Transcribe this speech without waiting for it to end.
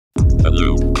The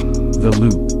Loop. The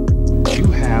Loop. You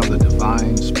have the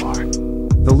divine spark.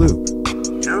 The Loop.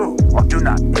 Do or do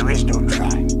not. There is no try.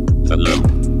 The Loop.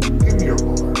 Give me your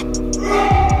word.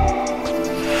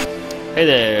 Hey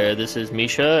there, this is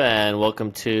Misha, and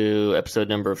welcome to episode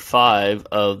number 5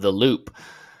 of The Loop.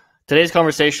 Today's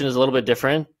conversation is a little bit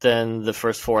different than the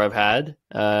first 4 I've had,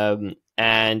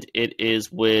 and it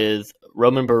is with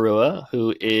Romen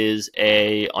who is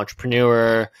a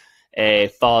entrepreneur, a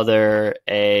father,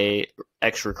 a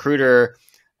ex-recruiter.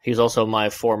 He's also my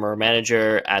former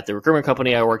manager at the recruitment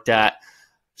company I worked at.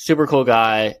 Super cool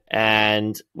guy,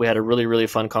 and we had a really, really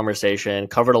fun conversation,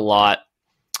 covered a lot.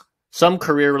 Some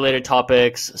career-related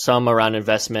topics, some around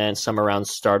investment, some around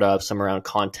startups, some around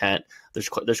content. There's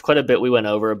quite a bit we went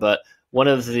over, but one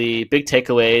of the big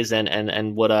takeaways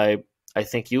and what I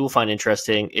think you will find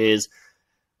interesting is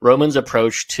Romen's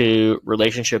approach to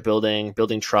relationship building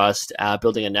trust,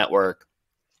 building a network,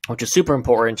 which is super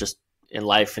important just in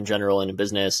life in general and in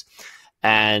business,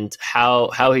 and how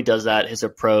he does that, his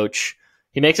approach.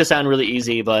 He makes it sound really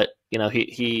easy, but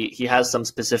he has some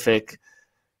specific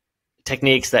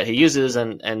techniques that he uses,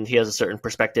 and he has a certain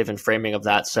perspective and framing of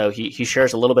that. So he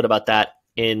shares a little bit about that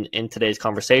in today's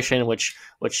conversation, which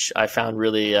I found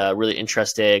really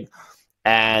interesting,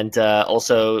 and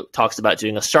also talks about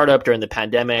doing a startup during the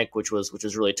pandemic, which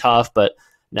was really tough, but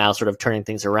now sort of turning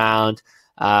things around.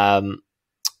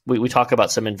 We talk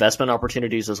about some investment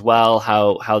opportunities as well,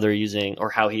 how they're using, or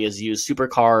how he has used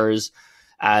Supercars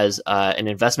as an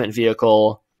investment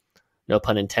vehicle, no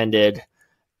pun intended,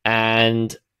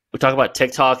 and we talk about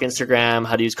TikTok, Instagram,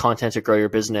 how to use content to grow your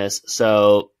business.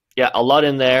 So yeah, a lot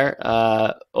in there,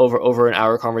 over an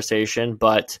hour conversation,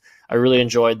 but I really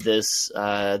enjoyed this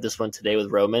one today with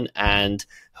Romen, and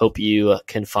hope you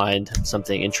can find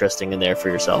something interesting in there for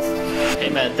yourself. Hey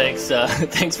man,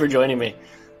 thanks for joining me.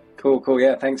 Cool.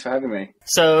 Yeah, thanks for having me.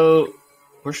 So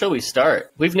where shall we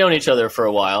start? We've known each other for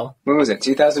a while. When was it?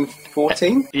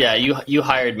 2014? Yeah, you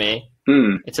hired me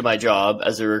into my job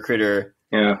as a recruiter.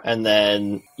 Yeah. And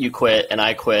then you quit and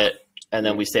I quit, and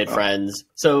then we stayed friends.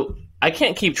 So I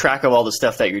can't keep track of all the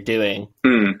stuff that you're doing.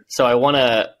 So I want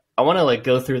to like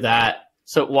go through that.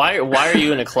 So why are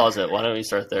you in a closet? Why don't we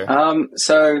start there?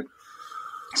 So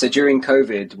during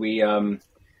COVID, we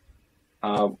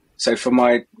so for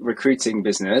my recruiting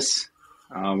business,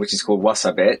 which is called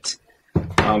Wasabit,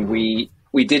 we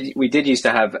did used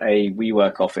to have a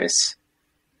WeWork office.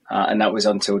 And that was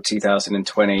until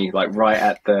 2020, like right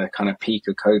at the kind of peak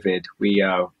of COVID. We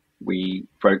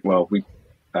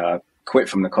quit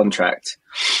from the contract.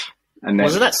 And then,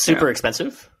 wasn't that super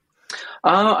expensive?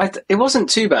 It wasn't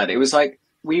too bad. It was like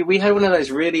we had one of those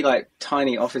really like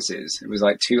tiny offices. It was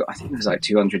like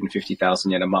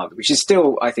 250,000 yen a month, which is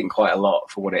still, I think, quite a lot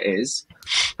for what it is.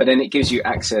 But then it gives you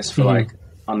access for like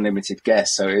unlimited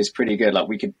guests, so it was pretty good. Like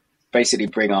we could basically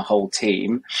bring our whole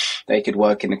team. They could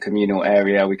work in a communal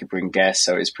area. We could bring guests,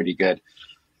 so it was pretty good.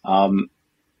 But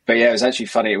yeah, it was actually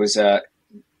funny. It was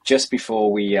just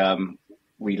before we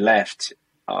left.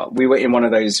 We were in one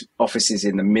of those offices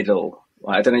in the middle.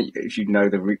 I don't know if you know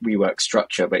the WeWork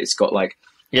structure, but it's got like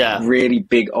really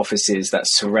big offices that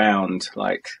surround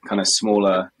like kind of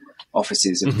smaller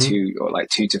offices of 2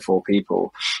 to 4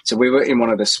 people. So we were in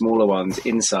one of the smaller ones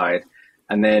inside,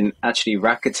 and then actually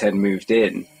Rakuten moved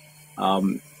in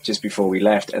just before we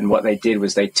left, and what they did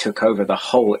was they took over the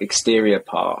whole exterior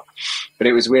part. But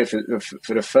it was weird.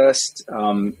 For the first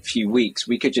few weeks,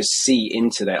 we could just see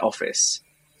into their office,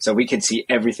 so we could see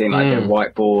everything, like their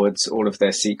whiteboards, all of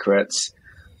their secrets,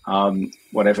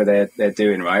 whatever they're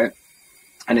doing, right?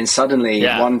 And then suddenly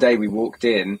one day we walked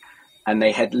in, and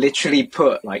they had literally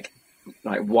put like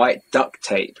white duct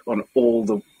tape on all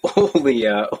the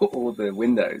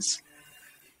windows.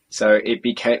 So it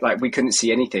became like we couldn't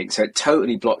see anything. So it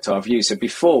totally blocked our view. So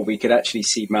before we could actually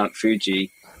see Mount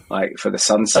Fuji, like for the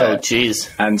sunset. Oh,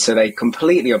 geez. And so they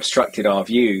completely obstructed our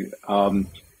view.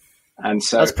 And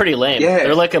so that's pretty lame. Yeah.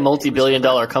 They're like a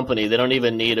multi-billion-dollar company. They don't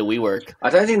even need a WeWork. I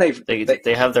don't think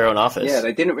they have their own office. Yeah,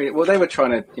 they didn't really. Well, they were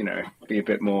trying to, be a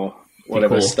bit more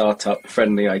whatever startup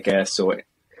friendly, I guess, or.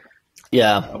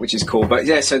 Yeah, which is cool. But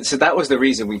yeah, so that was the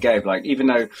reason we gave, like, even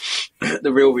though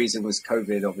the real reason was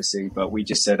COVID, obviously, but we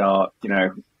just said our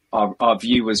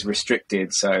view was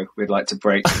restricted, so we'd like to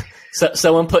break. So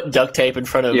someone put duct tape in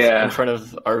front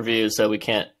of our view, so we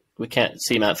can't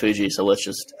see Mount Fuji. So let's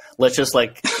just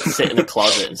like sit in a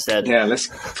closet instead. Yeah, let's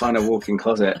find a walk-in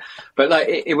closet. But like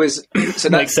it was, so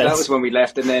that was when we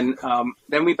left, and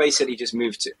then we basically just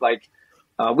moved to like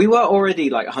we were already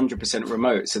like 100%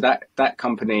 remote. So that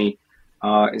company.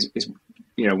 Is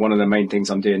one of the main things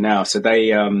I'm doing now. So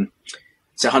they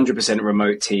it's a 100%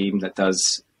 remote team that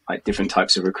does like different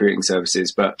types of recruiting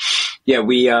services. But yeah,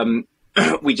 we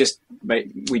we just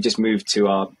moved to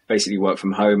our basically work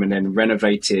from home, and then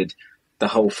renovated the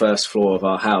whole first floor of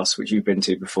our house, which you've been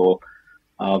to before.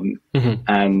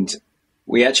 And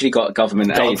we actually got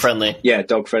government aid. Dog friendly. Yeah,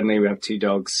 dog friendly. We have 2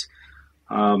 dogs.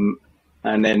 And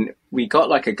then we got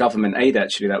like a government aid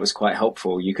actually that was quite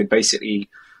helpful. You could basically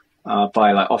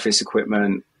buy like office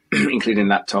equipment, including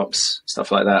laptops,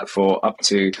 stuff like that, for up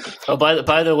to. Oh,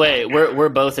 by the way, we're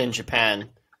both in Japan.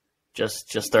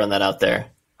 Just throwing that out there.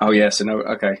 Oh yeah, so no,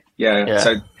 okay, yeah.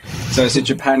 So it's a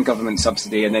Japan government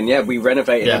subsidy, and then we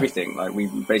renovated everything. Like we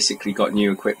basically got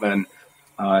new equipment,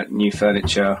 new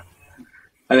furniture,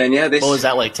 and then this. What was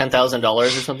that, like $10,000 or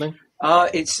something?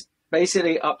 It's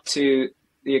basically up to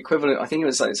the equivalent. I think it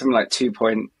was like something like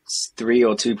 2.3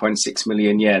 or 2.6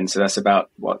 million yen. So that's about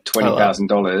what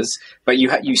 $20,000. But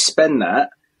you spend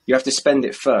that. You have to spend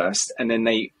it first, and then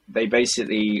they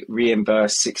basically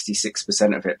reimburse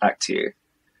 66% of it back to you.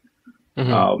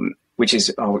 Which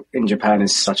is in Japan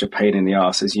is such a pain in the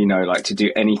ass, as you know, like to do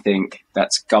anything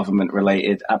that's government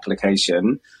related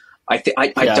application. I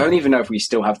don't even know if we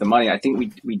still have the money. I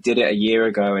think we did it a year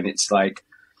ago, and it's like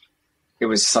it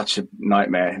was such a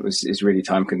nightmare. It's really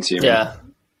time consuming. Yeah,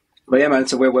 but yeah, man.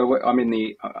 So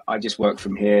I just work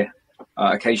from here.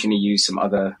 Occasionally use some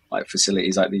other like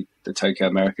facilities like the Tokyo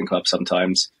American Club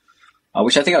sometimes,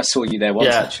 which I think I saw you there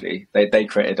once actually. They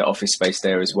created an office space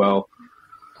there as well.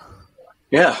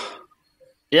 Yeah,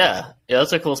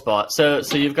 that's a cool spot. So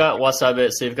you've got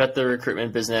Wasabi, so you've got the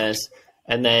recruitment business,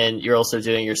 and then you're also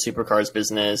doing your Supercars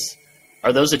business.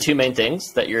 Are those the 2 main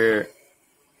things that you're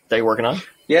working on?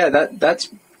 Yeah, that's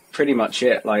pretty much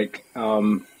it. Like,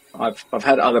 I've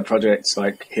had other projects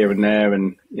like here and there,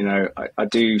 and I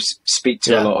do speak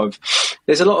to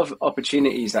there's a lot of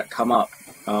opportunities that come up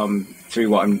through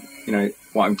what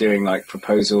I'm doing, like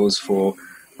proposals for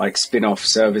like spin-off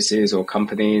services or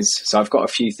companies. So I've got a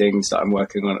few things that I'm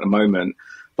working on at the moment.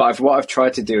 But what I've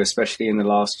tried to do, especially in the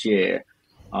last year,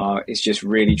 is just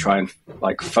really try and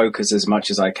like focus as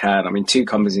much as I can. I mean, 2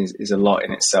 companies is a lot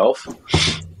in itself.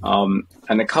 And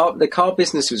the car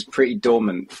business was pretty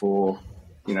dormant for,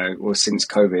 since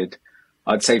COVID.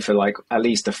 I'd say for like at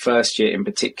least the first year in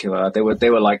particular, there were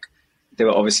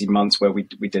obviously months where we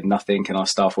did nothing and our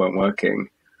staff weren't working.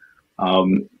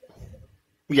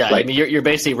 I mean, you're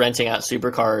basically renting out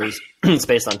Supercars. It's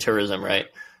based on tourism, right?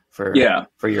 For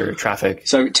your traffic.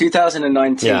 So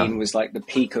 2019 was like the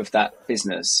peak of that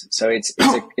business. So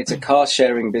it's a car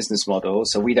sharing business model.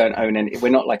 So we don't own any. We're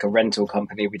not like a rental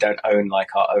company. We don't own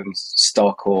like our own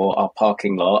stock or our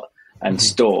parking lot and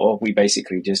store. We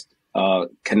basically just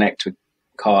connect with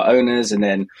car owners and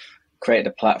then create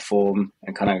a platform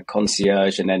and kind of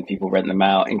concierge, and then people rent them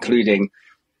out, including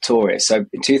tourists. So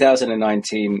in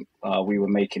 2019, we were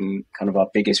making kind of our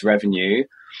biggest revenue.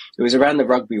 It was around the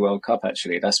Rugby World Cup,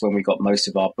 actually. That's when we got most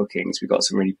of our bookings. We got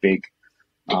some really big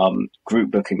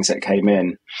group bookings that came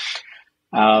in.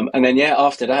 And then,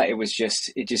 after that,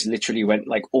 it just literally went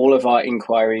like all of our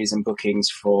inquiries and bookings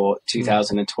for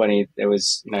 2020. There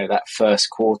was, that first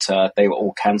quarter, they were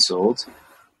all cancelled.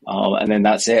 And then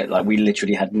that's it. Like we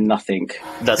literally had nothing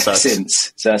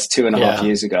since. So that's 2.5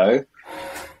 years ago.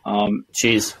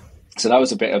 So that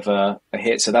was a bit of a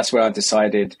hit. So that's where I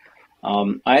decided.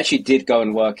 I actually did go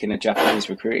and work in a Japanese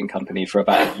recruiting company for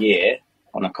about a year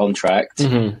on a contract.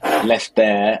 Left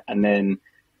there, and then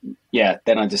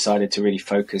I decided to really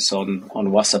focus on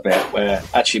Wasabi, where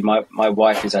actually my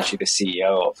wife is actually the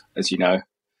CEO of, as you know.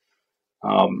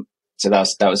 So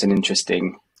that was an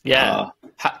interesting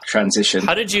transition.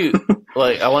 How did you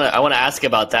like? I want to ask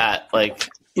about that. Like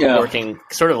working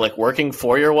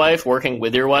for your wife, working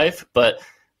with your wife, but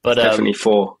definitely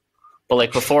but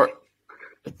like before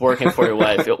working for your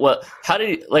wife. Well, how did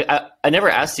you, like? I never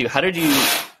asked you. How did you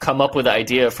come up with the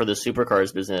idea for the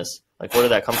Supercars business? Like, where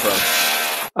did that come from?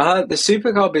 The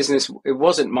Supercar business. It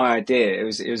wasn't my idea. It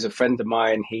was a friend of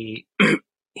mine. He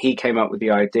came up with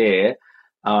the idea,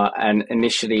 and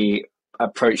initially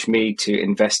approached me to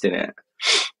invest in it,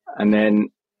 and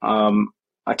then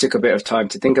I took a bit of time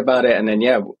to think about it, and then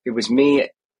it was me.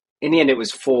 In the end, it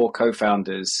was 4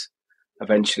 co-founders.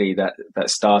 Eventually, that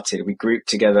started. We grouped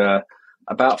together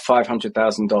about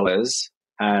 $500,000,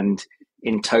 and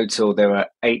in total there were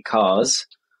 8 cars.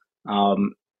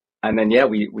 And then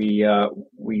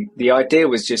the idea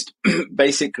was just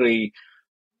basically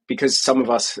because some of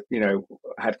us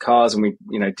had cars and we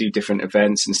do different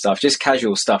events and stuff, just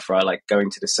casual stuff, right? Like going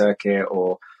to the circuit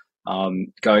or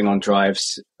going on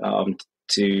drives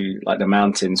to like the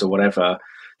mountains or whatever.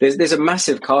 There's a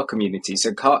massive car community.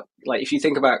 So if you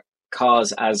think about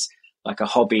cars as like a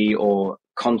hobby or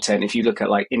content, if you look at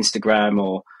like Instagram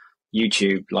or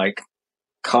YouTube, like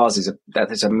cars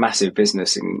there's a massive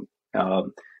business in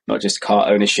not just car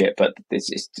ownership, but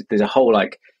there's a whole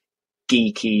like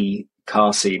geeky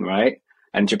car scene, right?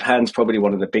 And Japan's probably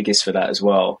one of the biggest for that as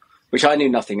well, which I knew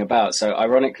nothing about. So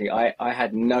ironically, I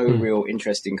had no real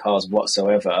interest in cars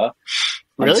whatsoever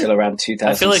until around 2016.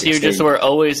 I feel like you just were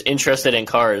always interested in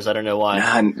cars. I don't know why.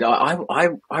 Man,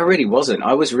 I really wasn't.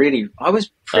 I was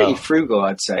pretty frugal,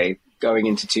 I'd say, going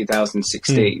into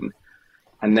 2016.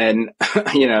 And then,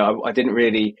 I didn't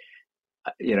really,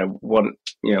 want,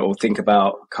 or think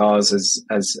about cars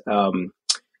as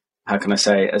how can I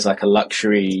say, as like a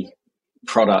luxury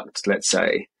product, let's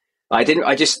say. I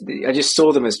just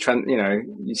saw them as,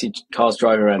 you see cars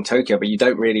driving around Tokyo, but you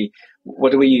don't really,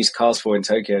 what do we use cars for in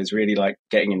Tokyo is really like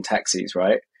getting in taxis,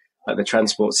 right? Like the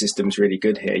transport system's really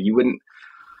good here.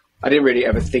 I didn't really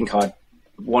ever think I'd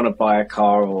want to buy a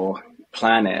car or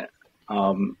plan it.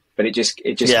 But it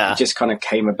just kind of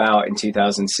came about in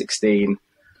 2016,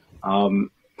 kind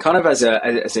of as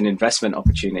an investment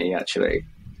opportunity, actually.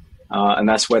 And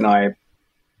that's when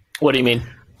What do you mean?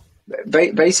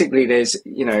 Basically, there's,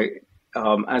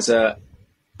 as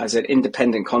an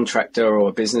independent contractor or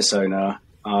a business owner,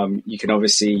 you can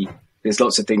obviously, there's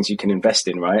lots of things you can invest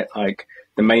in, right? Like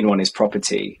the main one is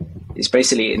property. It's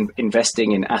basically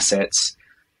investing in assets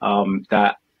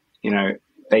that,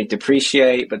 they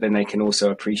depreciate, but then they can also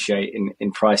appreciate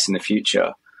in price in the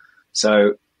future.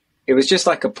 So it was just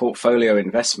like a portfolio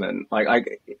investment.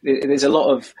 There's a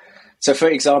lot of, so for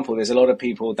example, there's a lot of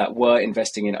people that were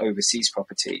investing in overseas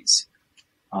properties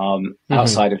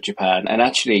outside of Japan, and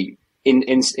actually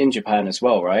in Japan as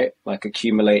well, right? Like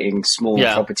accumulating small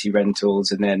property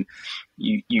rentals, and then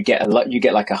you get like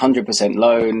 100%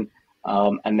 loan,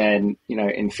 and then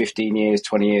in 15 years,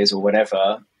 20 years, or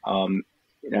whatever.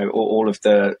 All of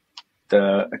the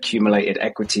accumulated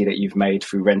equity that you've made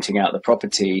through renting out the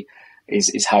property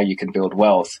is how you can build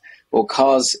wealth. Well,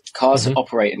 cars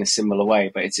operate in a similar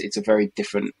way, but it's a very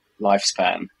different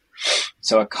lifespan.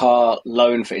 So a car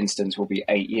loan, for instance, will be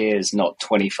 8 years, not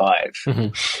 25.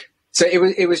 So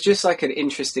it was just like an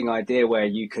interesting idea where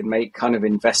you could make kind of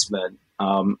investment,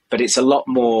 but it's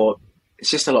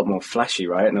just a lot more flashy,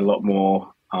 right? And a lot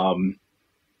more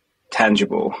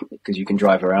tangible because you can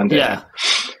drive around it. Yeah.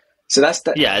 So that's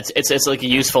that. Yeah, it's like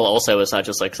useful. Also, it's not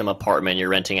just like some apartment you're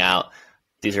renting out.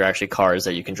 These are actually cars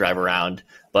that you can drive around.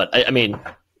 But I mean,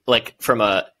 like from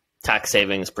a tax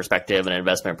savings perspective and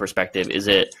investment perspective, is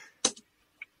it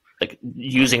like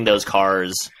using those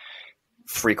cars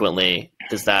frequently?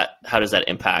 How does that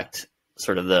impact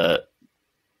sort of the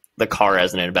car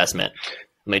as an investment?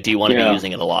 I mean, do you want to be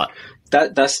using it a lot?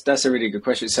 That's a really good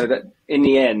question. So that in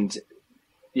the end,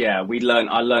 I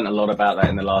learned a lot about that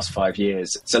in the last 5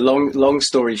 years. So long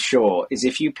story short is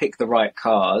if you pick the right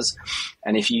cars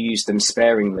and if you use them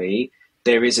sparingly,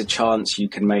 there is a chance you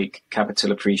can make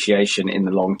capital appreciation in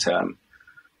the long term.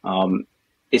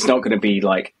 It's not going to be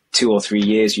like 2 or 3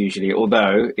 years usually,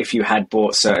 although if you had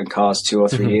bought certain cars 2 or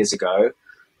 3 years ago,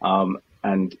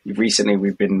 and recently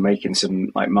we've been making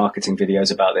some like marketing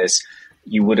videos about this,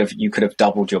 you could have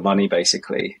doubled your money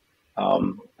basically.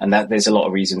 And that there's a lot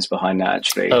of reasons behind that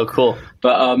actually. Oh, cool.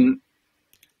 But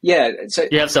so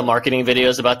you have some marketing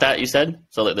videos about that, you said?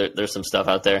 So there's some stuff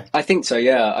out there. I think so.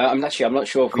 Yeah. I'm not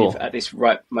sure if we've at this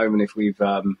right moment, if we've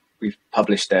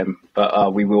published them,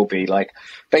 but we will be like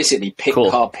basically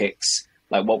car picks,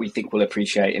 like what we think will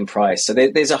appreciate in price. So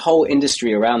there's a whole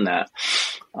industry around that.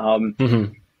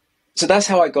 So that's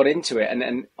how I got into it.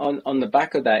 And on the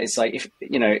back of that, it's like, if,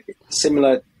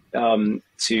 similar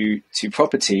to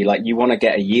property, like you want to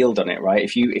get a yield on it, right?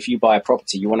 If you buy a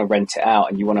property, you want to rent it out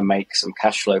and you want to make some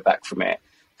cash flow back from it.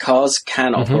 Cars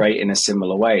can operate in a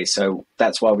similar way. So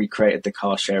that's why we created the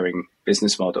car sharing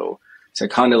business model. So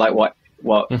kind of like what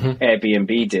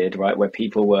Airbnb did, right? Where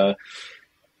people were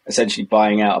essentially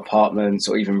buying out apartments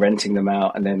or even renting them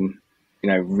out and then,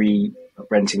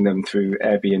 re-renting them through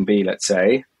Airbnb, let's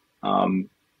say.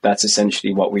 That's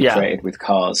essentially what we created with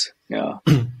cars. Yeah.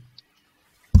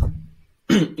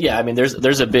 Yeah, I mean,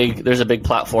 there's a big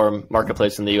platform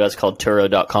marketplace in the U.S. called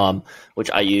Turo.com, which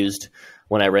I used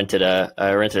when I rented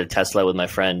a Tesla with my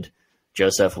friend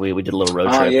Joseph. We did a little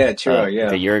road trip. Turo,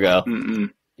 like a year ago.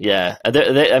 Yeah,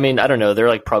 I mean, I don't know. They're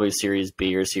like probably Series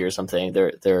B or C or something.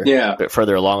 They're a bit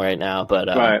further along right now, but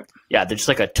they're just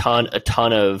like a ton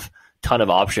of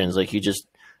options. Like you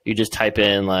just type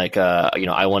in like,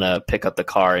 I want to pick up the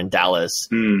car in Dallas,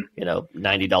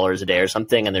 $90 a day or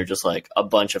something. And they're just like a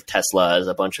bunch of Teslas,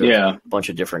 a bunch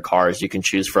of different cars you can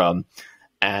choose from.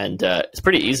 And it's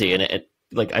pretty easy. And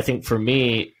I think for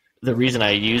me, the reason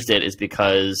I used it is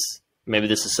because maybe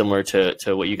this is similar to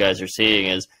what you guys are seeing,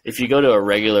 is if you go to a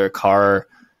regular car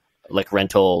like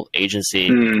rental agency,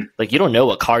 like you don't know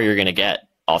what car you're going to get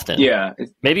often. Yeah.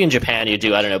 Maybe in Japan you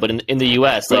do, I don't know. But in the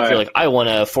US, like you're like, I want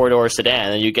a 4-door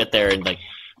sedan, and you get there and like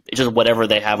it's just whatever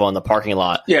they have on the parking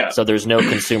lot. Yeah. So there's no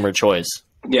consumer choice.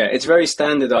 Yeah, it's very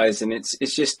standardized, and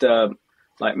it's just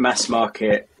like mass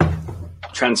market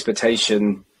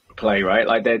transportation play, right?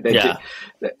 Like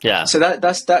yeah. So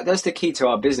that's the key to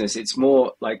our business. It's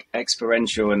more like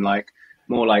experiential and like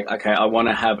more like, okay, I want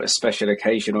to have a special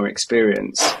occasion or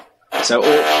experience. So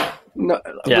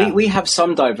we have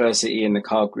some diversity in the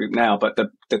car group now, but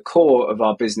the core of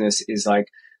our business is like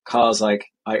cars like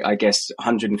I guess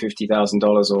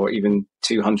 $150,000 or even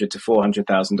 $200,000 to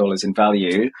 $400,000 in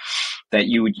value that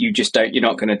you're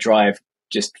not going to drive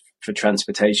just for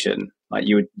transportation. Like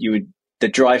you would the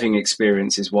driving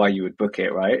experience is why you would book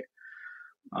it, right?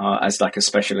 As like a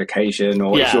special occasion,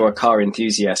 or if you're a car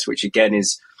enthusiast, which again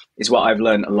is what I've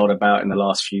learned a lot about in the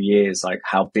last few years, like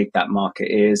how big that market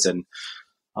is. And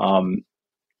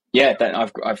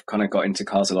that I've kind of got into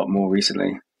cars a lot more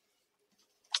recently.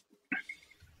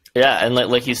 Yeah, and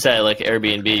like you said, like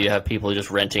Airbnb, you have people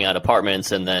just renting out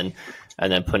apartments and then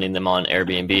putting them on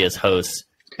Airbnb as hosts.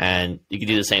 And you can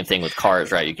do the same thing with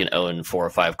cars, right? You can own 4 or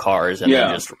 5 cars and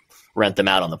then just rent them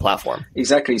out on the platform.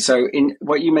 Exactly. So in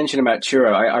what you mentioned about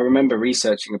Turo, I remember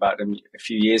researching about them a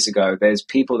few years ago. There's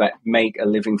people that make a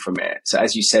living from it. So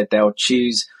as you said, they'll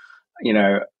choose,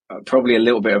 probably a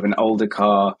little bit of an older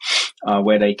car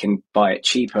where they can buy it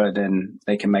cheaper, then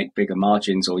they can make bigger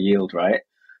margins or yield, right?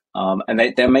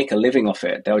 And they'll make a living off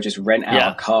it. They'll just rent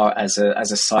out a car as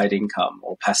a side income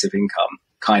or passive income,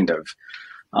 kind of.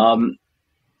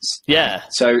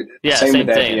 So same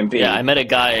with thing. Airbnb. Yeah, I met a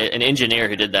guy, an engineer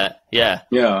who did that. Yeah.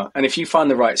 And if you find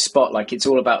the right spot, like it's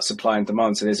all about supply and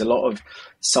demand. So there's a lot of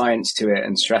science to it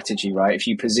and strategy, right? If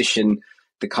you position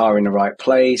the car in the right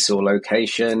place or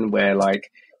location where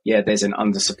there's an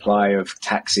undersupply of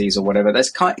taxis or whatever, that's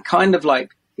kind of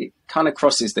like, it kind of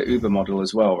crosses the Uber model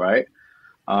as well, right?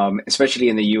 Especially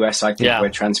in the US, I think, where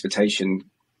transportation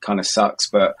kind of sucks.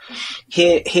 But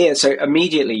here, so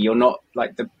immediately you're not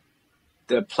like the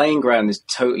playing ground is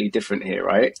totally different here,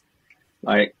 right?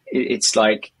 Like it's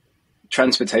like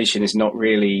transportation is not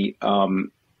really an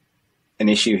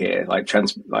issue here. Like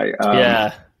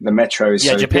the metro is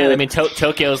so Japan. good. I mean,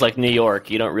 Tokyo is like New York.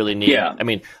 You don't really need. Yeah. I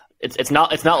mean, it's not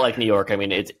like New York. I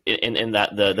mean, it's in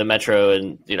that the metro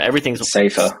and everything's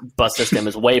safer. Bus system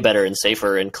is way better and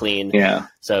safer and clean. Yeah.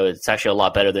 So it's actually a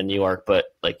lot better than New York. But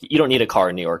like, you don't need a car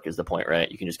in New York is the point,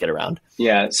 right? You can just get around.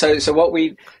 Yeah. So what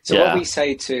we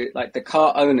say to like the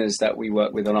car owners that we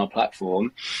work with on our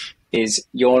platform is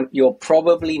you're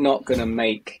probably not going to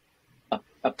make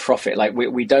a profit. Like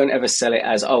we don't ever sell it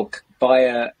as, buy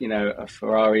a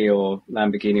Ferrari or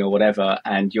Lamborghini or whatever,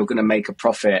 and you're going to make a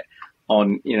profit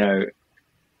on your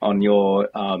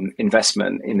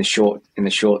investment in the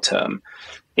short term.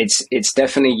 It's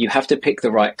definitely, you have to pick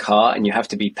the right car and you have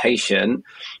to be patient,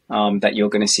 that you're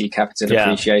going to see capital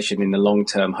appreciation in the long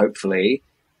term. Hopefully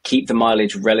keep the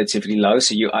mileage relatively low.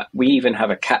 So we even have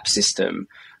a cap system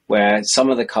where some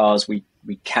of the cars we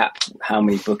cap how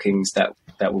many bookings that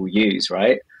we'll use,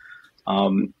 right?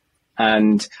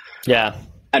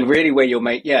 And really where you'll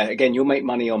make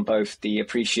money on both the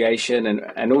appreciation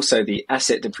and also the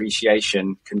asset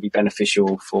depreciation can be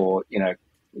beneficial for,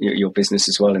 your business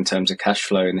as well in terms of cash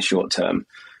flow in the short term.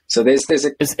 So is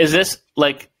this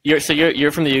like you're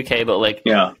from the UK, but like,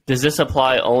 does this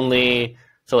apply only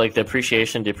so like the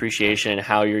appreciation, depreciation,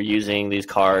 how you're using these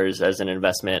cars as an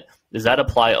investment? Does that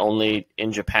apply only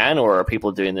in Japan, or are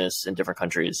people doing this in different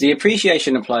countries? The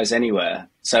appreciation applies anywhere.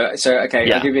 So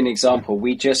okay, I'll give you an example.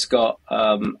 We just got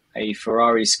a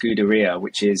Ferrari Scuderia,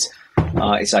 which is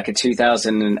it's like a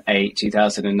 2008,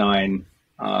 2009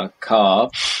 car,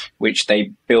 which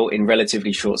they built in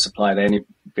relatively short supply. They only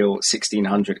built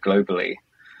 1,600 globally,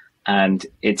 and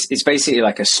it's basically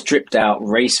like a stripped out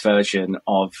race version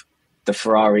of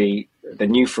the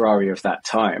new Ferrari of that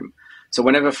time. So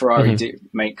whenever Ferrari do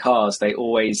make cars, they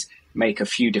always make a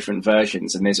few different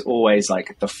versions, and there's always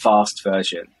like the fast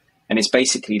version, and it's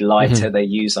basically lighter. They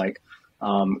use like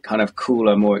kind of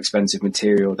cooler, more expensive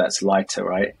material that's lighter,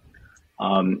 right?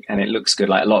 And it looks good,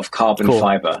 like a lot of carbon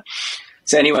fiber.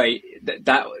 So anyway,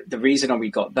 the reason we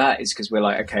got that is because we're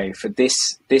like, okay, for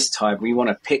this time, we want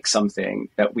to pick something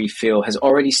that we feel has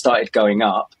already started going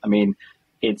up. I mean,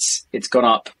 it's gone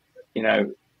up,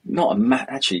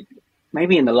 actually.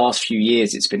 Maybe in the last few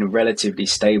years, it's been relatively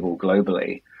stable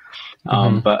globally.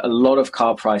 But a lot of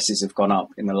car prices have gone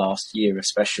up in the last year,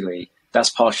 especially. That's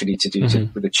partially to do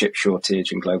with the chip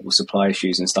shortage and global supply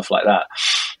issues and stuff like that.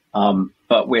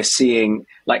 But we're seeing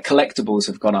like collectibles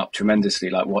have gone up tremendously,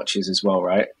 like watches as well,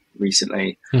 right?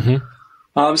 Recently.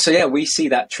 So yeah, we see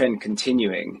that trend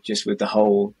continuing just with the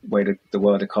whole way the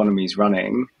world economy is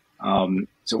running.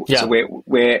 So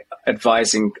we're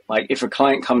advising, like, if a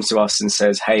client comes to us and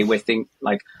says, "Hey,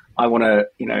 I want to,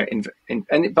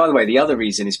 and by the way, the other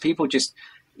reason is people just,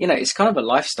 it's kind of a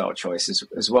lifestyle choice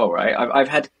as well, right? I've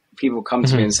had people come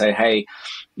to me and say, "Hey,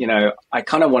 I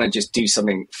kind of want to just do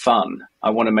something fun.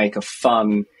 I want to make a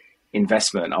fun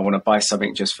investment. I want to buy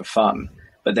something just for fun."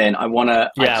 But then I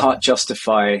can't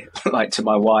justify like to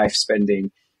my wife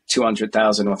spending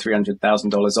 $200,000 or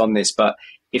 $300,000 on this. But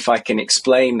if I can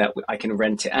explain that I can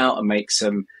rent it out and make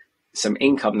some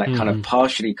income that kind of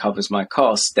partially covers my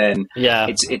costs, then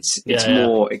it's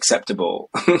more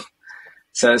acceptable.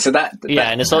 so that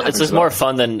and it's just more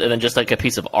fun than just like a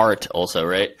piece of art, also,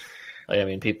 right? Like, I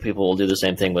mean, people will do the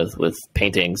same thing with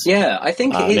paintings. Yeah, I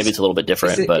think maybe it's a little bit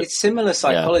different, but it's similar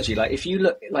psychology. Like if you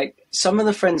look, like some of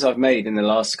the friends I've made in the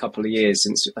last couple of years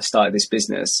since I started this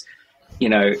business,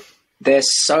 they're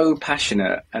so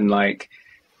passionate and like,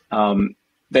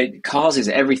 cars is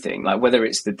everything. Like whether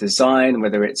it's the design,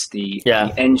 whether it's the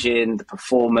engine, the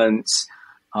performance.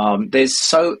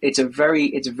 It's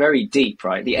very deep,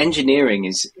 right? The engineering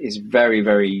is very,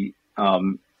 very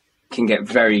can get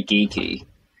very geeky.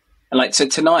 And like, so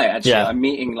tonight, actually, I'm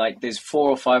meeting, like, there's 4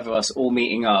 or 5 of us all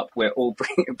meeting up. We're all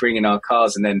bringing our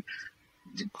cars, and then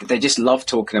they just love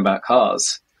talking about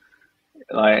cars.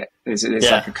 Like, there's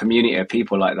like a community of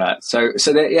people like that. So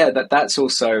that's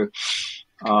also,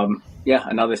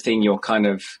 another thing you're kind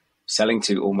of selling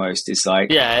to almost is like,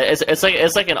 it's like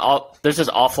there's this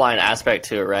offline aspect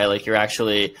to it, right? Like you're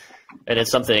actually, and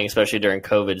it's something, especially during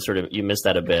COVID, sort of you missed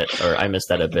that a bit, or I missed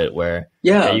that a bit, where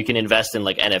you can invest in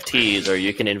like NFTs, or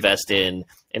you can invest in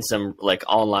some like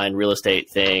online real estate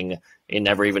thing. You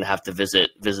never even have to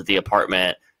visit the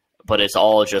apartment, but it's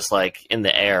all just like in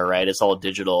the air, right? It's all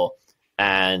digital,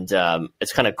 and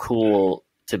it's kind of cool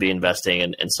to be investing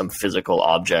in some physical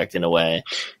object in a way.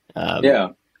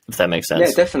 If that makes sense.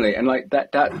 Yeah, definitely. And like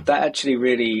that actually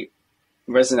really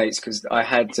resonates, because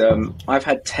I've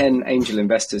had 10 angel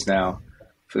investors now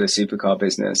for the supercar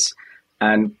business,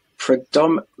 and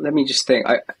let me just think,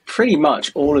 pretty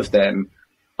much all of them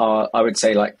are, I would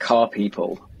say, like car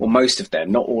people, or most of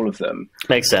them, not all of them.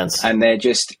 Makes sense. And they're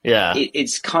just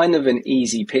it's kind of an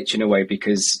easy pitch in a way,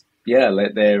 because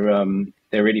they're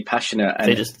really passionate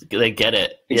and they get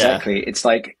it. Exactly. It's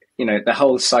like, the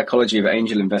whole psychology of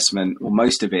angel investment, or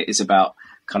most of it, is about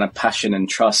kind of passion and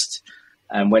trust.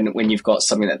 And when you've got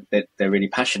something that they're really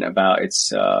passionate about, it's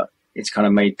kind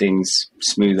of made things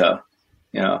smoother.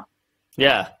 Yeah.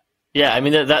 I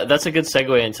mean, that's a good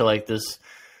segue into like this,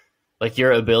 like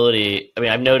your ability. I mean,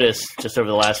 I've noticed just over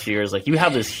the last few years, like you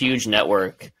have this huge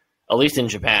network, at least in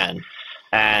Japan,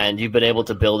 and you've been able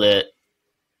to build it,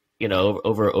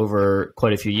 over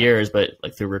quite a few years, but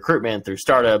like through recruitment, through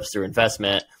startups, through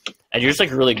investment, and you're just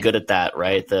like really good at that,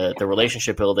 right? The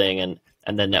relationship building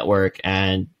and the network,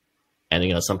 and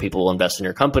some people will invest in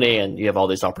your company, and you have all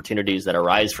these opportunities that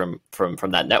arise from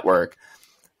that network.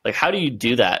 Like, how do you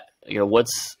do that?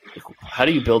 How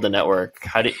do you build a network?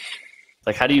 How do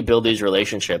you build these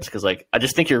relationships? Because like, I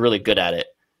just think you're really good at it,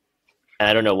 and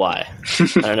I don't know why.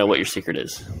 I don't know what your secret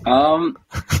is. I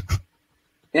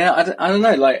don't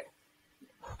know. Like,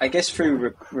 I guess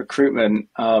through recruitment,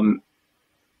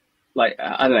 like,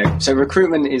 I don't know. So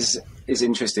recruitment is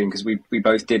interesting because we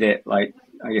both did it, like,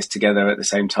 I guess together at the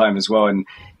same time as well. And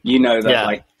that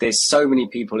like there's so many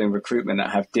people in recruitment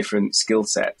that have different skill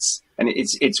sets, and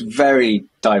it's very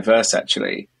diverse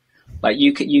actually. Like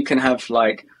you can have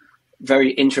like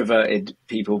very introverted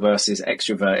people versus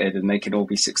extroverted, and they can all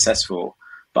be successful.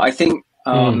 But I think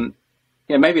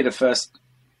maybe the first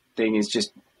thing is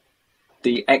just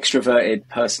the extroverted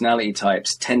personality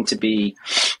types tend to be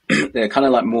they're kind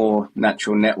of like more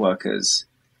natural networkers,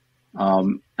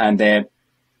 and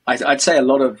I'd say a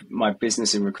lot of my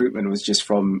business in recruitment was just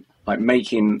from like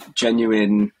making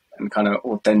genuine and kind of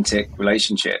authentic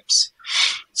relationships.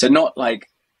 So not like,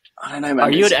 I don't know, man.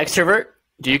 Are you an extrovert?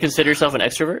 Do you consider yourself an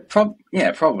extrovert?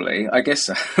 Probably. I guess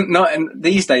so. Not. And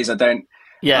these days I don't.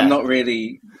 Yeah. I'm not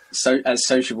really as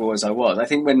sociable as I was. I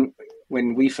think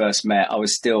when we first met, I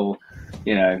was still,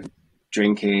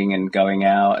 drinking and going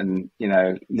out and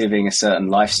living a certain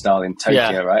lifestyle in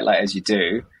Tokyo, right? Like as you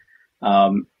do.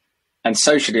 And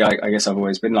socially, I guess I've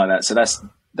always been like that. So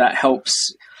that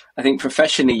helps. I think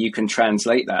professionally, you can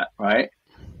translate that, right?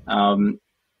 To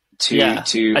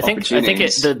opportunities. I think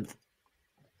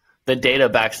the data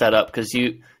backs that up, because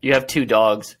you have 2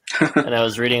 dogs, and I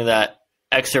was reading that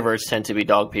extroverts tend to be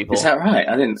dog people. Is that right?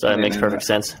 I didn't. So that makes perfect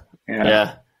sense.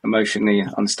 Yeah. emotionally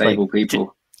unstable Like,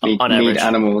 people on need average.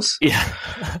 animals. Yeah.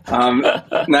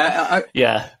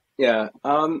 Yeah.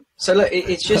 So look,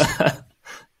 it's just,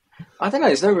 I don't know.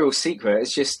 There's no real secret.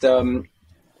 It's just,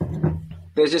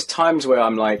 there's just times where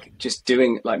I'm like just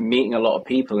doing, like meeting a lot of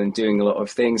people and doing a lot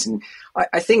of things. And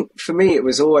I think for me, it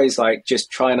was always like just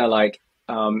trying to like,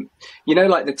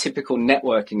 like the typical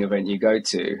networking event you go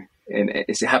to, and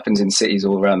it happens in cities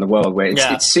all around the world where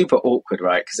it's super awkward,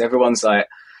 right? Because everyone's like,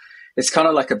 it's kind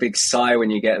of like a big sigh when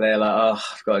you get there, like, oh,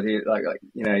 I've got to do like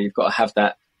you've got to have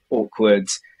that awkward,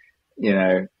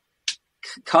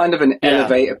 kind of an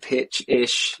elevator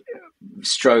pitch-ish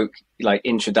stroke, like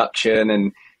introduction.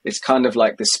 And it's kind of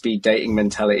like the speed dating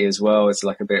mentality as well. It's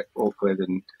like a bit awkward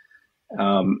and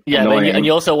annoying. And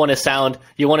you also want to sound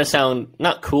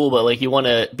not cool, but like you want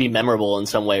to be memorable in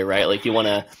some way, right? Like you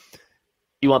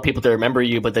want people to remember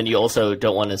you, but then you also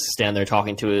don't want to stand there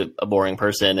talking to a boring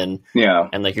person, and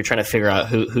like you're trying to figure out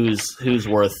who's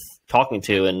worth talking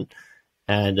to, and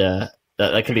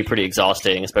that can be pretty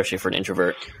exhausting, especially for an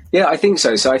introvert. Yeah, I think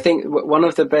so. So I think one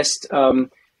of the best,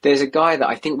 there's a guy that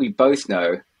I think we both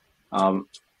know, and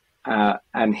I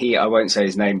won't say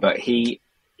his name, but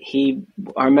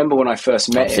I remember when I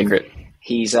first met him,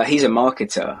 he's a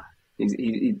marketer.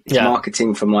 He's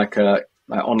marketing from like a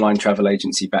online travel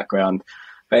agency background.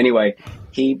 But anyway,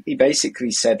 he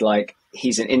basically said like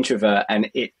he's an introvert, and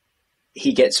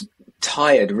he gets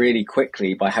tired really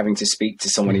quickly by having to speak to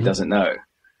someone he doesn't know.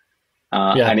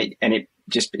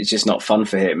 It's just not fun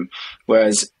for him.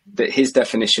 Whereas his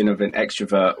definition of an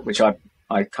extrovert, which I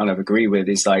kind of agree with,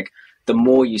 is like the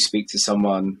more you speak to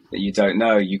someone that you don't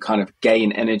know, you kind of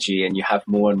gain energy and you have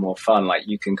more and more fun. Like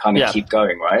you can kind of keep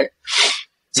going, right?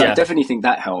 So I definitely think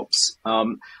that helps.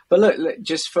 But look,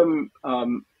 just from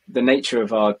the nature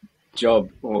of our job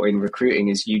or in recruiting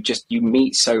is you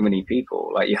meet so many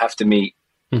people. Like you have to meet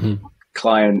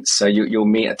clients. So you'll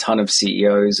meet a ton of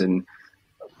CEOs and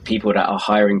people that are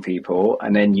hiring people,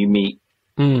 and then you meet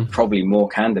probably more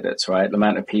candidates, right? The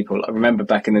amount of people. I remember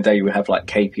back in the day, you would have like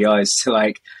KPIs to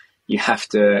like, you have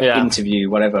to interview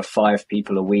 5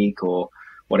 people a week or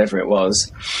whatever it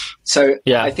was. So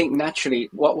I think naturally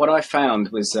what I found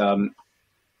was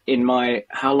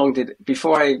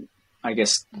before I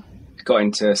guess got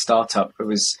into startup, it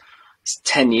was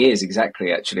 10 years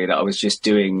exactly actually that I was just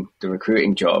doing the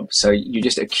recruiting job. So you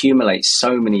just accumulate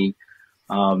so many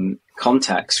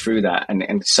contacts through that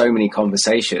and so many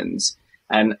conversations.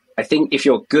 And I think if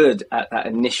you're good at that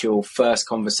initial first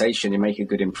conversation, you make a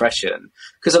good impression,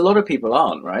 because a lot of people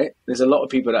aren't, right? There's a lot of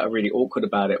people that are really awkward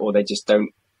about it, or they just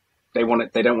don't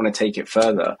want to take it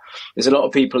further. There's a lot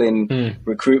of people in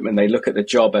recruitment, they look at the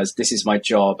job as this is my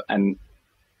job. And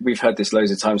we've heard this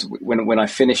loads of times. When I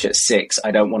finish at 6,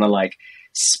 I don't want to like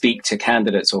speak to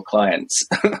candidates or clients.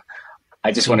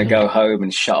 I just want to go home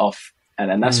and shut off.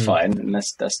 And that's fine. And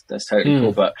that's totally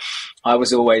cool. But I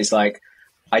was always like,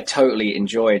 I totally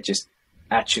enjoyed just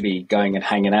actually going and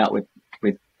hanging out with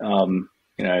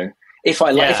if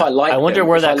I like I wonder them,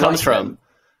 where that comes from.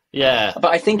 Yeah.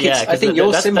 But I think you're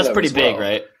similar. That's pretty big, well.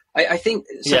 right? I think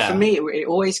so. For me, it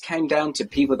always came down to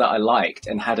people that I liked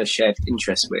and had a shared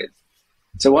interest with.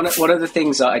 So one of the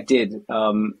things that I did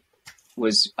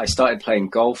was I started playing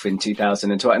golf in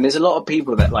 2012, and there's a lot of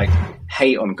people that like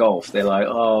hate on golf. They're like,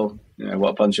 oh,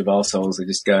 what a bunch of arseholes. They're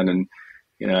just going and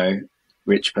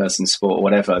rich person sport or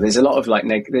whatever. There's a lot of like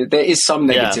there is some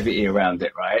negativity around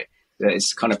it, right? That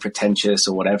it's kind of pretentious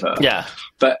or whatever. Yeah.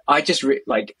 But I just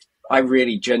I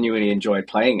really genuinely enjoyed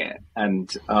playing it, and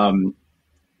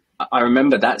I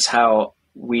remember that's how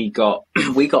we got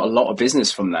a lot of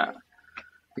business from that,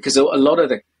 because a lot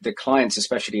of the clients,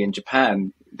 especially in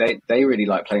Japan, they really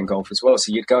like playing golf as well.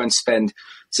 So you'd go and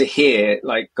here,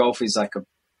 like golf is like a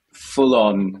full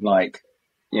on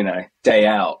day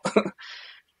out.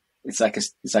 It's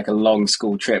like a long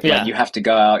school trip. Yeah. Like you have to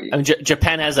go out. I mean,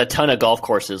 Japan has a ton of golf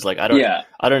courses. Like I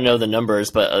don't know the numbers,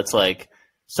 but it's like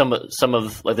some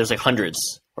of like there's like hundreds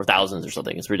or thousands or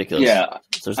something. It's ridiculous. Yeah,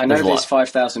 I know there's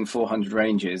 5,400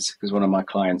 ranges because one of my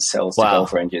clients sells to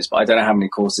golf ranges, but I don't know how many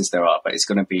courses there are. But it's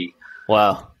going to be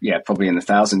probably in the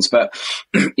thousands. But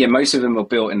most of them were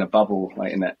built in a bubble,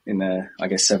 like in the I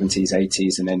guess 70s,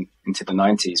 80s, and then into the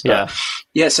 90s. But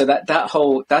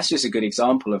so that's just a good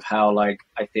example of how like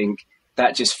I think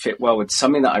that just fit well with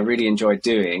something that I really enjoyed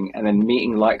doing, and then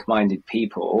meeting like-minded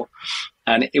people.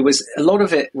 And it was a lot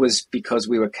of it was because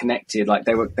we were connected, like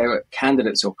they were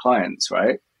candidates or clients,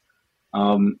 right?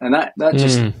 And that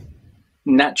just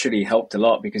naturally helped a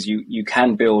lot, because you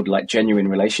can build like genuine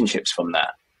relationships from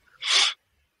that.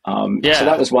 So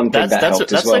that was one thing that helped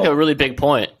as well. That's like a really big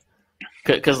point,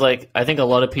 because like I think a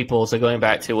lot of people. So going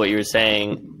back to what you were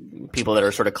saying, people that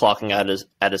are sort of clocking out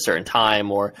at a certain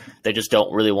time, or they just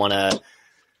don't really want to,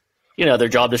 their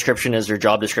job description is their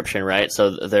job description, right?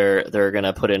 So they're going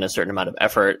to put in a certain amount of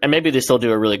effort, and maybe they still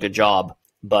do a really good job,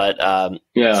 but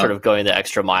sort of going the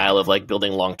extra mile of like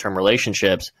building long-term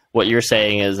relationships. What you're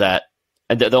saying is that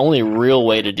the only real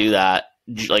way to do that,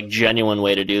 like genuine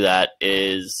way to do that,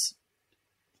 is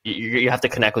you have to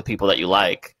connect with people that you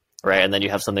like, right? And then you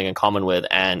have something in common with,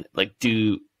 and like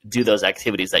do those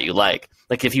activities that you like.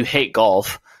 Like if you hate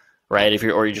golf, right?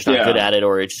 Or you're just not good at it,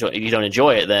 or you don't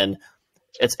enjoy it, then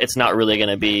it's not really going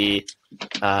to be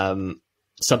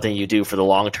something you do for the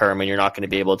long term, and you're not going to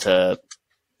be able to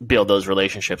build those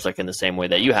relationships like in the same way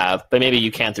that you have. But maybe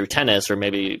you can through tennis, or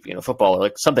maybe football, or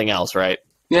like something else, right?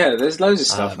 Yeah, there's loads of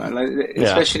stuff, man. Like,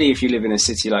 especially if you live in a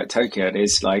city like Tokyo, it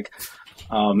is like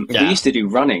we used to do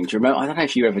running. Do you remember? I don't know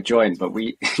if you ever joined, but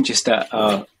we just at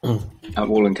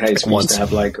Wall and Case, we used to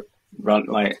have like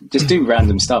just do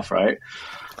random stuff, right?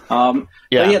 But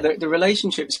the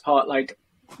relationships part, like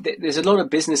there's a lot of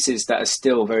businesses that are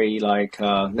still very like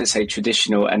let's say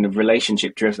traditional and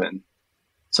relationship driven.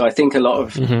 So I think a lot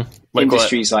of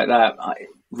industries like that,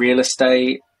 real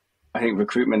estate, I think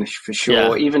recruitment for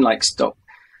sure, even like stock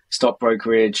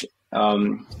brokerage,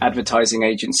 advertising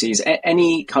agencies,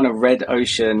 any kind of red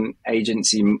ocean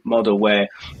agency model where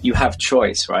you have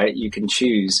choice, right? You can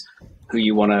choose who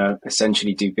you want to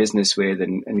essentially do business with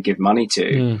and give money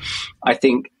to. I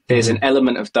think there's an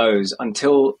element of those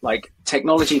until like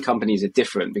technology companies are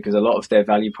different because a lot of their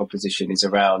value proposition is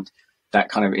around that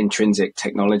kind of intrinsic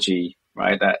technology,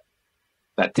 right?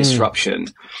 That disruption.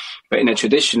 But in a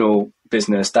traditional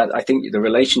business, that I think the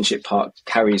relationship part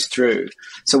carries through.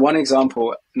 So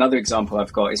another example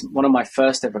I've got is one of my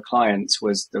first ever clients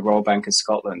was the Royal Bank of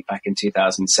Scotland back in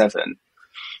 2007.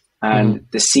 And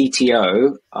the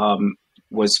CTO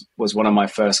was one of my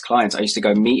first clients. I used to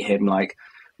go meet him like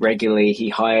regularly. He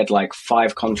hired like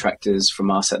 5 contractors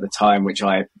from us at the time, which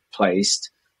I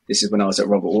placed. This is when I was at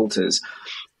Robert Walters.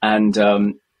 And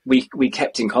we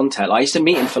kept in contact. I used to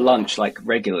meet him for lunch like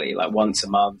regularly, like once a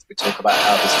month. We talk about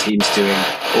how this team's doing.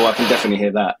 Oh, I can definitely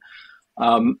hear that.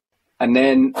 And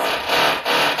then,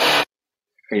 are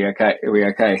you okay? Are we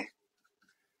okay?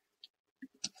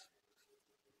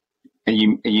 Are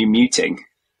you muting?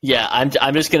 Yeah,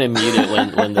 I'm just gonna mute it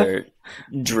when they're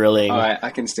drilling. All right,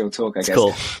 I can still talk, I guess.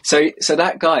 Cool. So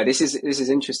that guy, this is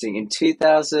interesting. In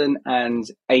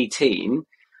 2018.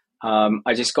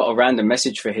 I just got a random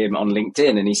message for him on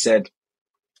LinkedIn, and he said,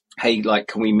 "Hey, like,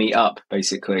 can we meet up?"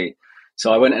 Basically.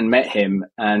 So I went and met him,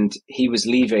 and he was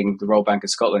leaving the Royal Bank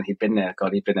of Scotland. He'd been there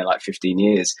like 15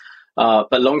 years.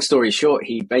 But long story short,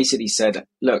 he basically said,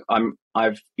 "Look,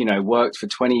 I've worked for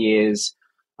 20 years,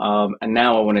 and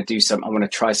now I want to do I want to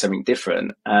try something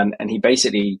different." And he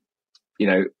basically,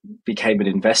 became an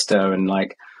investor and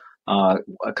like a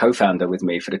co-founder with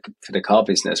me for the car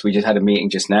business. We just had a meeting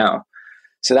just now.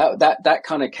 So that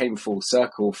kind of came full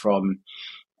circle from,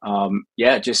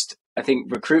 just I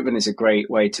think recruitment is a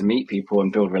great way to meet people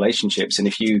and build relationships. And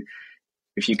if you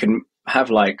can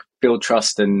have like build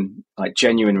trust and like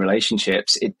genuine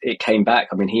relationships, it came back.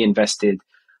 I mean, he invested,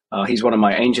 he's one of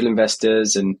my angel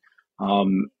investors, and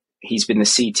he's been the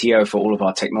CTO for all of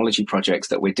our technology projects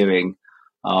that we're doing.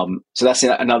 So that's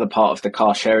another part of the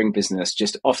car sharing business,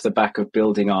 just off the back of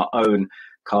building our own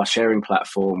car sharing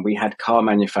platform. We had car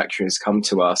manufacturers come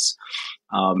to us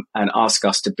and ask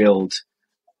us to build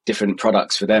different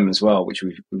products for them as well, which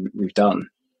we've done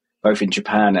both in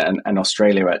Japan and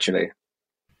Australia, actually.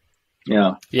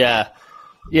 Yeah. I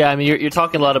mean, you're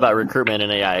talking a lot about recruitment,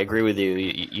 and I agree with you.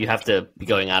 You have to be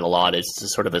going out a lot. It's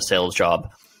just sort of a sales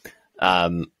job.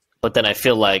 But then I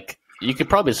feel like you could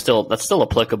probably that's still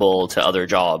applicable to other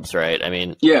jobs, right? I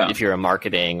mean, if you're in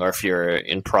marketing, or if you're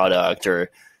in product, or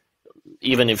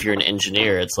even if you're an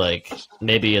engineer, it's like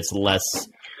maybe it's less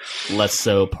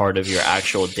so part of your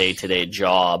actual day-to-day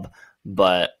job,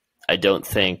 but I don't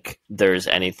think there's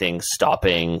anything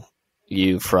stopping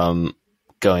you from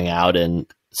going out and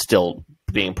still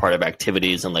being part of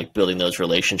activities and like building those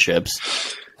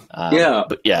relationships.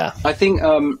 But I think,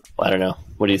 I don't know.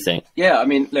 What do you think? Yeah. I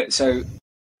mean, look, so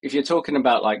if you're talking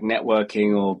about like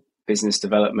networking or business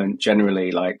development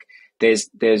generally, like there's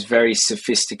very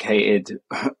sophisticated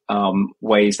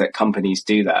ways that companies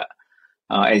do that.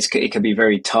 It can be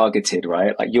very targeted,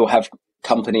 right? Like you'll have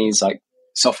companies like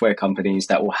software companies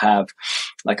that will have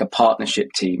like a partnership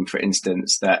team, for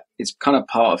instance, that is kind of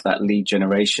part of that lead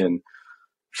generation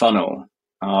funnel.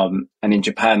 And in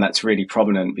Japan, that's really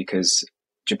prominent because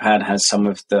Japan has some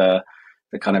of the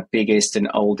kind of biggest and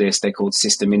oldest, they're called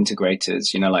system integrators,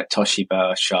 like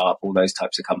Toshiba, Sharp, all those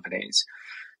types of companies.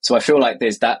 So I feel like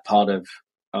there's that part of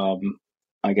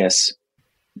I guess,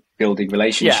 building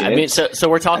relationships. Yeah, I mean, so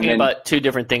we're talking then, about two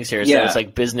different things here. So it's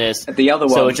like business. The other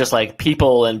one, so it's just like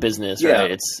people and business,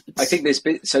 right? It's I think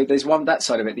there's one that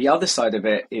side of it. The other side of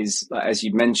it is, as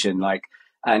you mentioned, like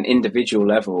at an individual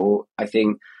level. I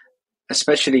think,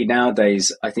 especially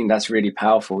nowadays, I think that's really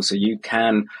powerful. So you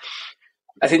can.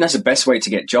 I think that's the best way to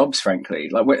get jobs, frankly.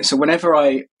 Like, so whenever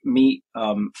I meet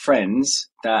friends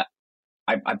that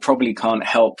I probably can't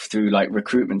help through like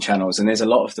recruitment channels, and there's a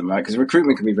lot of them, right? Because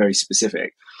recruitment can be very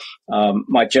specific.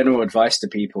 My general advice to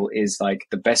people is like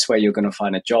the best way you're going to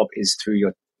find a job is through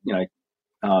your,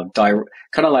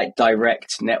 kind of like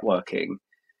direct networking.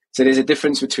 So there's a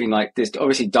difference between like there's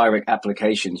obviously direct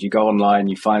applications. You go online,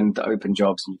 you find the open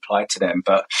jobs and you apply to them.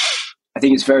 But I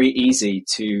think it's very easy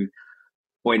to,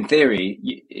 or in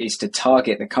theory, is to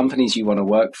target the companies you want to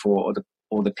work for,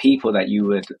 or the people that you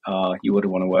would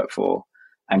want to work for,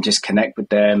 and just connect with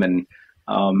them. And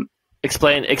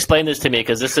explain this to me,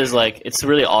 because this is like, it's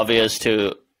really obvious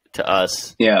to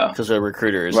us, because we're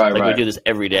recruiters. Right. We do this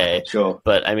every day. Sure.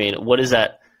 But I mean, what does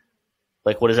that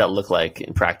look like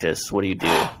in practice? What do you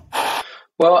do?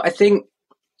 Well, I think,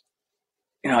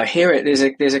 I hear it.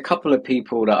 There's a couple of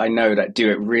people that I know that do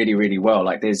it really, really well.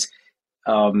 Like there's,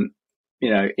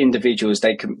 individuals,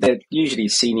 they're usually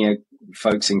senior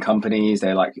folks in companies.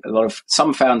 They're like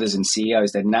some founders and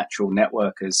CEOs, they're natural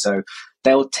networkers. So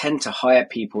they'll tend to hire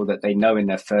people that they know in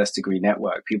their first degree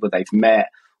network, people they've met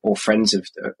or friends of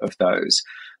those.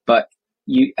 But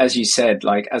as you said,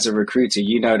 like as a recruiter,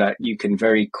 you know that you can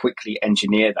very quickly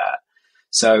engineer that.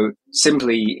 So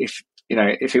simply,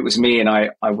 if it was me and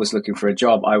I was looking for a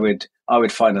job, I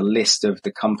would find a list of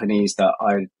the companies that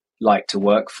I like to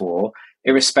work for,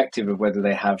 irrespective of whether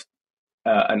they have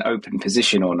an open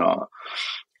position or not.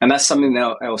 And that's something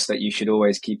else that you should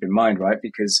always keep in mind, right?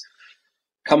 Because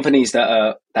companies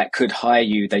that could hire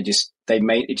you,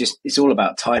 it's all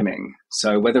about timing.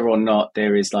 So whether or not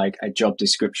there is like a job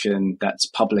description that's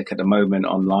public at the moment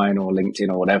online or LinkedIn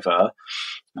or whatever,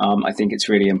 I think it's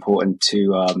really important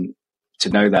to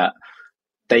know that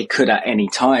they could at any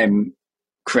time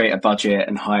create a budget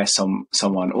and hire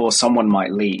someone, or someone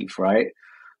might leave, right?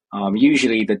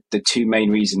 Usually the two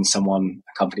main reasons a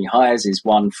company hires is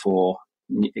one for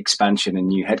expansion and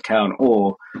new headcount,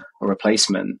 or a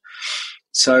replacement.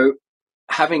 So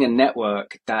having a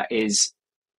network that is,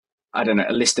 I don't know,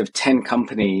 a list of 10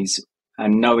 companies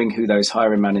and knowing who those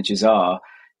hiring managers are,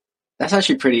 that's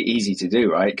actually pretty easy to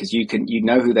do, right? Because you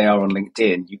know who they are on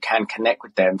LinkedIn, you can connect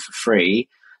with them for free.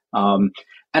 And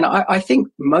I think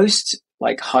most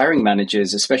like hiring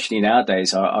managers, especially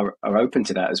nowadays, are open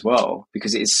to that as well,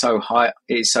 because it is so hard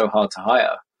to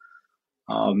hire.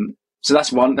 So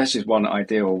that's just one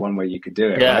idea, or one way you could do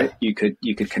it, right? You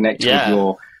could connect with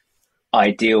your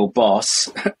ideal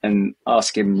boss and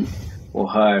ask him or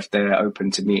her if they're open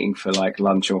to meeting for like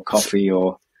lunch or coffee,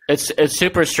 or it's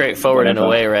super straightforward whatever. In a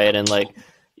way, right? And like,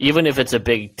 even if it's a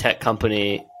big tech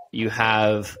company, you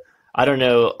have, I don't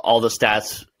know all the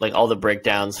stats, like all the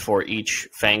breakdowns for each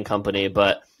FANG company,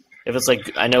 but if it's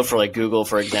like, I know for like Google,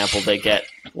 for example, they get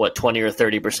 20 or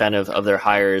 30% of their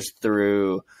hires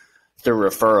through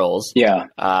referrals. Yeah.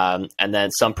 And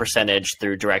then some percentage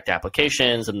through direct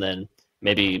applications, and then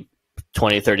maybe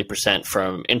 20, 30%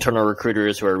 from internal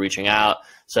recruiters who are reaching out.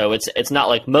 So it's not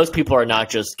like, most people are not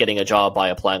just getting a job by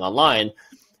applying online.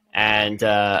 And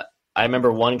I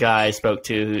remember one guy I spoke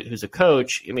to who's a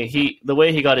coach. I mean, the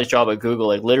way he got his job at Google,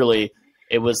 like literally,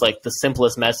 it was like the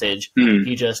simplest message.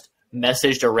 He just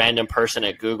messaged a random person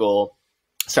at Google.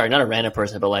 Sorry, not a random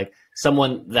person, but like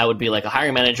someone that would be like a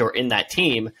hiring manager in that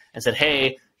team, and said,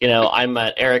 "Hey, I'm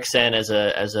at Ericsson as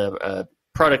a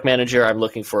product manager. I'm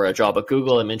looking for a job at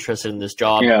Google. I'm interested in this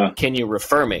job. Yeah. Can you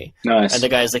refer me?" Nice. And the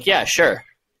guy's like, "Yeah, sure."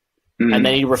 And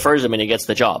then he refers him and he gets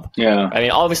the job. Yeah. I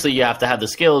mean, obviously you have to have the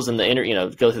skills and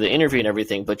go through the interview and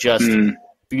everything, but just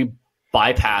you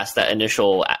bypass that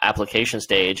initial application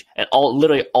stage, and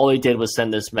literally all he did was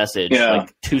send this message,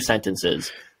 like 2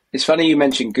 sentences. It's funny you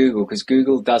mentioned Google, because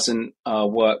Google doesn't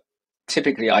work.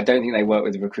 Typically, I don't think they work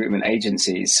with recruitment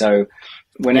agencies. So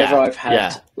whenever I've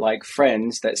had like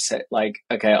friends that said like,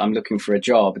 okay, I'm looking for a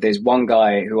job. There's one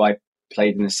guy who I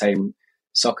played in the same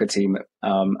soccer team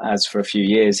as for a few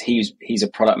years. He's a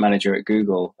product manager at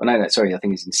Google. Oh, no, sorry, I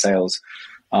think he's in sales.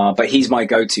 But he's my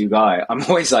go-to guy. I'm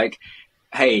always like,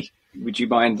 hey, would you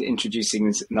mind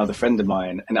introducing another friend of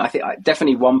mine? And I think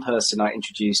definitely one person I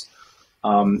introduced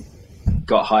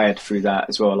got hired through that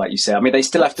as well, like you said. I mean, they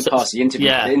still have to pass the interview.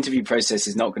 The interview process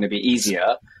is not going to be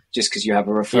easier just because you have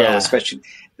a referral. Especially,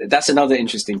 that's another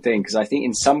interesting thing, because I think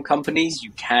in some companies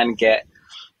you can get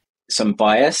some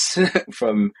bias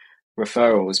from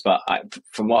referrals, but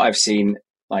from what I've seen,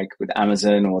 like with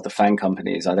Amazon or the fan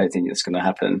companies. I don't think it's going to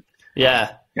happen.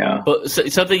 Yeah. Yeah. But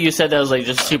something you said that was like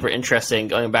just super interesting,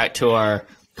 going back to our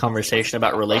conversation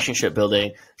about relationship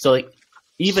building. So like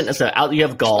even you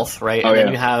have golf, right? And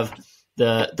then you have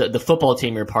the football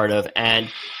team you're part of, and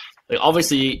like,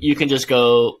 obviously you can just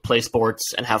go play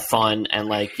sports and have fun and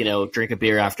like, drink a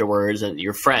beer afterwards and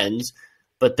you're friends.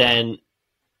 But then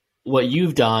what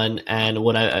you've done and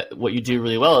what you do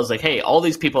really well is like, hey, all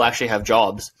these people actually have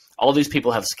jobs. All these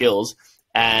people have skills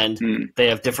and they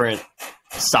have different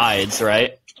sides,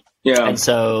 right? Yeah. And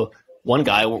so one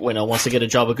guy, wants to get a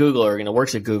job at Google or,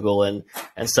 works at Google. And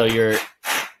so you're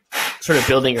sort of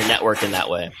building your network in that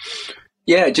way.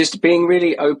 Yeah. Just being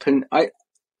really open. I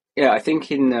think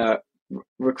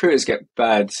recruiters get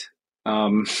bad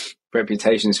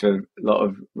reputations for a lot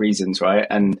of reasons, right?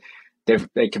 And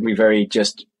they can be very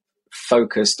just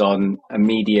focused on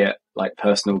immediate, like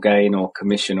personal gain or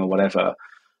commission or whatever.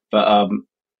 But I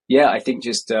think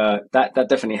just that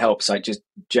definitely helps. Like just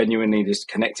genuinely just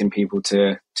connecting people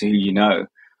to who you know,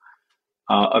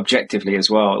 objectively as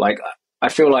well. Like I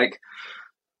feel like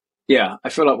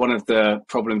one of the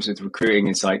problems with recruiting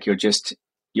is like you're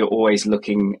always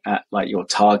looking at like your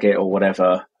target or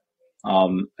whatever,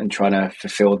 and trying to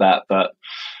fulfill that. But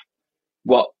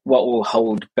what will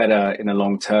hold better in the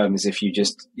long term is if you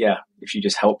just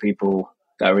help people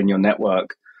that are in your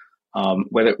network.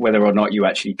 Whether or not you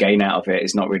actually gain out of it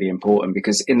is not really important,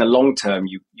 because in the long term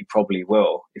you probably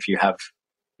will if you have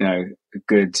a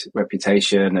good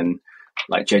reputation and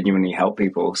like genuinely help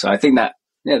people. So I think that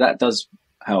does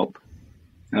help.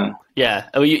 Yeah.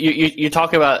 I mean, you're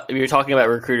talking about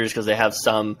recruiters because there's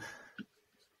some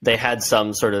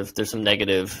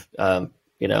negative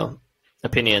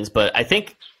opinions, but I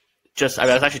think I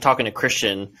was actually talking to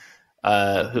Christian,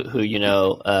 who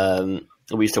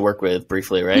we used to work with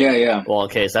briefly, right? Yeah. Well, in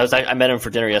case I met him for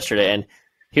dinner yesterday, and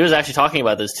he was actually talking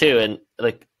about this too. And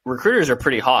like recruiters are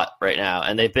pretty hot right now,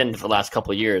 and they've been for the last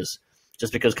couple of years,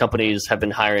 just because companies have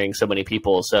been hiring so many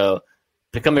people. So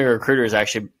becoming a recruiter has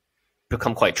actually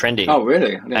become quite trendy. Oh,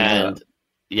 really? I didn't know that.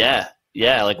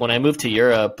 Yeah. Like when I moved to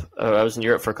Europe, I was in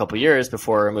Europe for a couple of years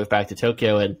before I moved back to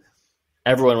Tokyo, and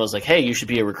everyone was like, "Hey, you should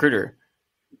be a recruiter."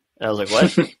 And I was like,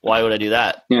 "What? Why would I do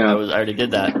that?" Yeah. I already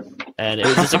did that. And it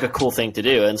was just like a cool thing to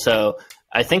do. And so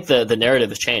I think the narrative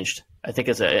has changed. I think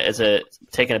it's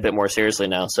taken a bit more seriously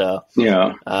now. So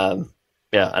yeah, I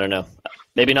don't know.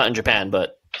 Maybe not in Japan,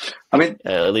 but I mean,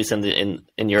 at least in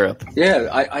Europe. Yeah,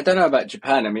 I don't know about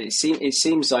Japan. I mean, it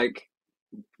seems like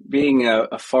being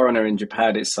a foreigner in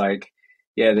Japan, it's like,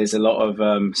 there's a lot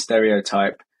of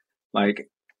stereotype, like,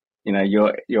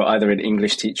 you're either an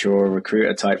English teacher or a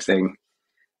recruiter type thing.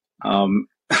 So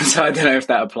I don't know if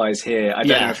that applies here. I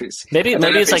don't know if it's maybe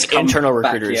it's like internal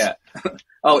recruiters.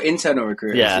 Oh, internal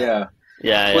recruiters. Yeah.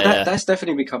 Well, that's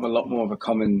definitely become a lot more of a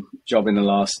common job in the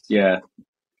last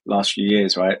few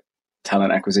years, right?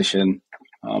 Talent acquisition,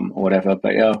 or whatever.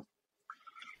 But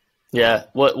yeah.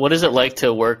 What is it like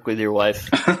to work with your wife?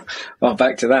 Well,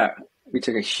 back to that. We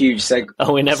took a huge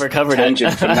we never covered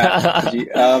tangent from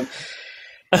that.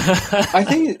 I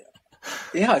think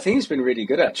it's been really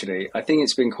good, actually. I think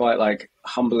it's been quite like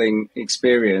humbling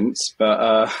experience,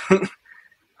 but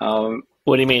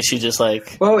what do you mean? She just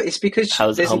like, well, it's because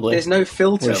there's no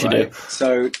filter, right? Do?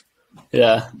 So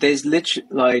there's literally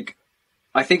like,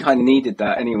 I think I needed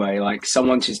that anyway, like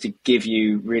someone just to give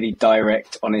you really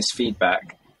direct, honest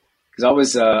feedback. Because I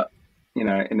was,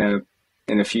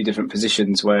 in a few different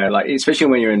positions where, like, especially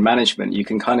when you're in management, you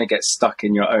can kind of get stuck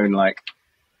in your own, like,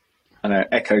 I don't know,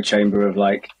 echo chamber of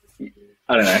like,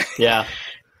 I don't know. Yeah.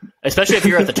 Especially if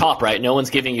you're at the top, right? No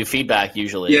one's giving you feedback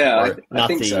usually. Yeah, I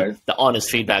think so. The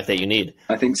honest feedback that you need.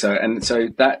 I think so. And so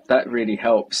that really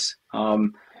helps.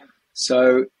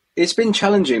 So it's been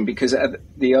challenging because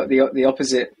the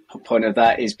opposite point of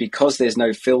that is because there's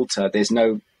no filter,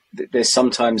 there's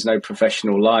sometimes no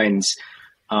professional lines.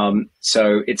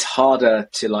 So it's harder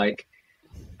to like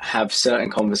have certain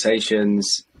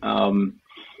conversations.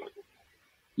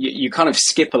 You kind of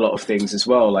skip a lot of things as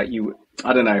well. Like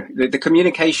I don't know, the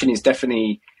communication is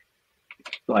definitely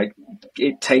like,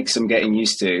 it takes some getting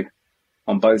used to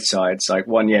on both sides. Like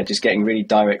just getting really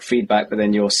direct feedback, but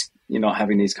then you're not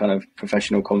having these kind of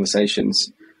professional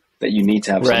conversations that you need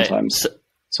to have sometimes.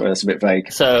 Sorry, that's a bit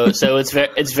vague. So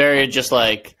it's very just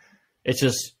like, it's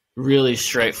just really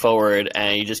straightforward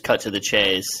and you just cut to the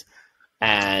chase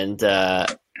and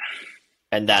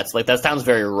that's like, that sounds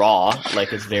very raw,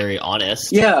 like it's very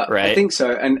honest. Yeah, right? I think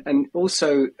so. And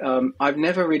also, I've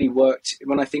never really worked,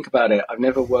 when I think about it, I've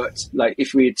never worked, like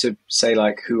if we had to say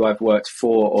like who I've worked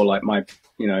for or like my,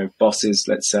 bosses,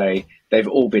 let's say, they've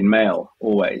all been male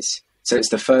always. So it's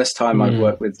the first time I've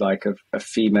worked with like a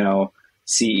female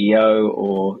CEO,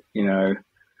 or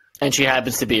and she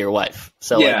happens to be your wife.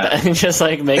 So Yeah. like that, just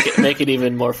like make it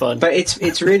even more fun. But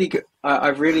it's really good. I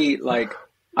really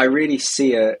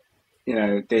see there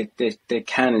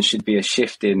can and should be a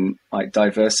shift in like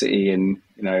diversity in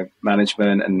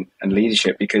management and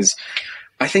leadership, because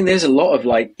I think there's a lot of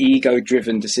like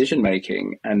ego-driven decision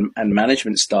making and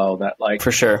management style that, like,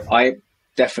 For sure. I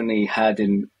definitely had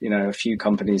in a few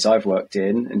companies I've worked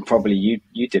in, and probably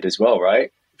you did as well,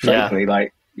 right? Frankly,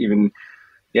 like even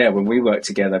when we worked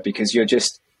together, because you're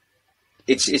just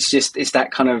it's that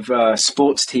kind of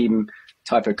sports team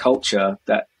type of culture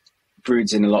that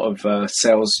broods in a lot of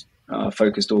sales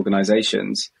focused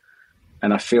organizations,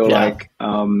 and I feel like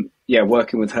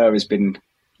working with her has been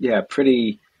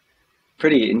pretty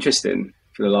interesting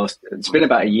for the last. It's been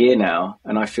about a year now,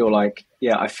 and I feel like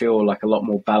a lot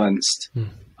more balanced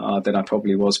than I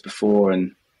probably was before,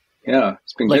 and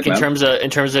it's been Like good, in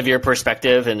terms of your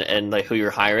perspective and like who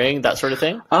you're hiring, that sort of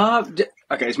thing.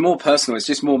 Okay, it's more personal. It's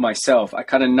just more myself. I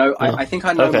kind of know. I think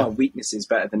I know my weaknesses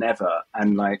better than ever,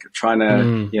 and like trying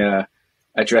to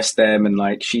address them, and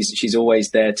like she's always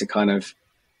there to kind of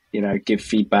give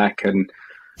feedback and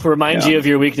Remind you of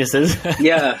your weaknesses.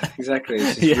 Yeah, exactly.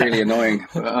 It's just really annoying.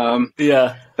 But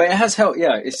it has helped.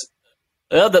 Yeah, it's.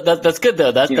 Well, that's good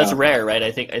though. That's rare, right?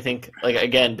 I think like,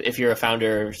 again, if you're a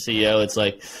founder or CEO, it's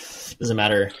like doesn't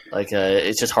matter. Like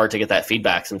it's just hard to get that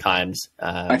feedback sometimes.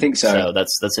 I think so. So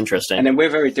that's interesting. And then we're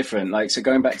very different. Like, so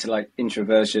going back to like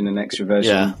introversion and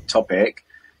extroversion topic,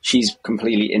 she's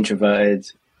completely introverted.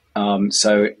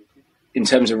 So in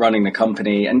terms of running the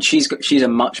company, and she's a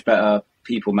much better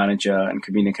people manager and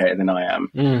communicator than I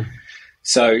am.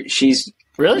 So she's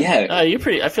really, yeah. I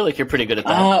feel like you're pretty good at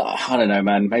that. I don't know,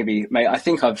 man. Maybe I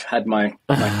think I've had my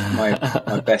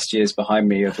best years behind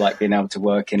me of like being able to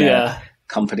work in a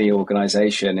company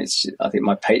organization. I think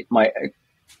my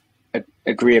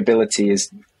agreeability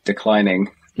is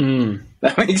declining.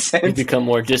 That makes sense. You become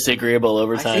more disagreeable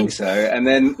over time. I think so. And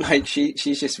then like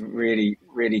she's just really,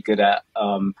 really good at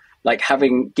like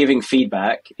giving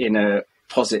feedback in a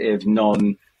positive,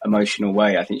 non-emotional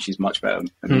way. I think she's much better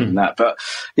than that. But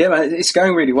yeah, man, it's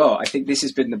going really well. I think this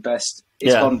has been the best.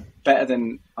 It's gone better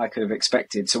than I could have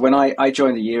expected. So when I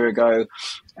joined a year ago,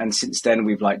 and since then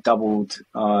we've like doubled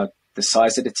the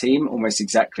size of the team almost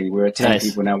exactly. We're at 10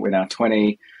 people now. We're now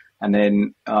 20, and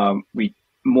then we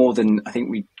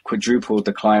quadrupled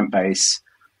the client base.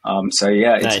 So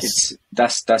yeah,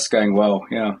 that's going well.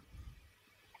 Yeah.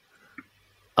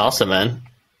 Awesome, man.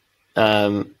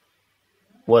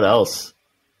 What else?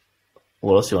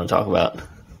 What else do you want to talk about?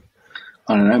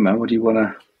 I don't know, man. What do you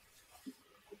want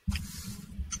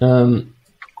to?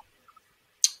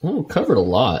 Well, covered a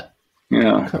lot.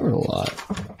 Yeah, covered a lot.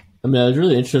 I mean, I was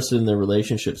really interested in the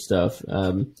relationship stuff.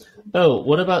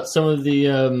 What about some of the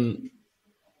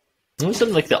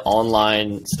something like the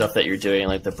online stuff that you're doing,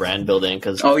 like the brand building?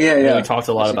 Because we talked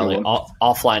a lot about like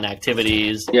offline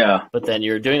activities. Yeah, but then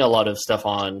you're doing a lot of stuff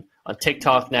on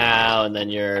TikTok now, and then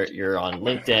you're on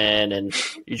LinkedIn, and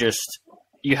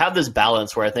you have this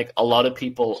balance where I think a lot of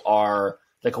people are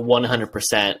like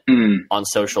 100% on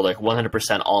social, like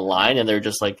 100% online, and they're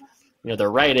just like,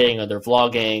 they're writing or they're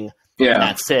vlogging, and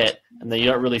that's it. And then you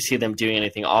don't really see them doing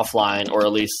anything offline, or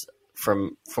at least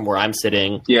from where I'm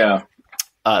sitting. Yeah.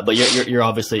 But you're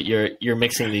obviously you're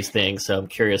mixing these things, so I'm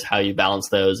curious how you balance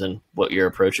those and what your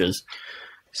approach is.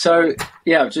 So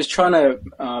yeah, just trying to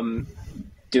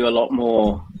do a lot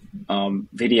more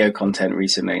video content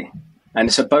recently,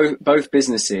 and so both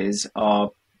businesses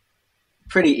are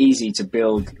pretty easy to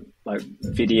build like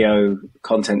video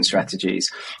content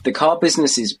strategies. The car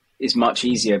business is much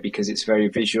easier because it's very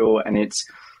visual, and it's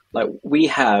like we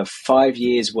have 5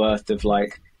 years worth of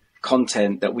like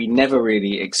content that we never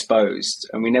really exposed,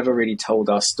 and we never really told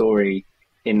our story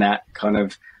in that kind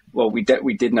of, we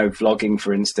did know vlogging,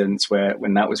 for instance,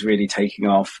 when that was really taking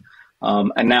off,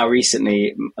 and now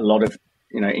recently a lot of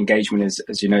engagement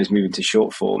is moving to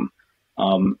short form,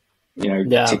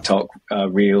 TikTok,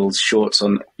 reels, shorts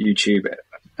on YouTube,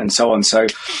 and so on. So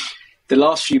the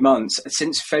last few months,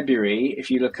 since February, if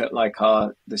you look at like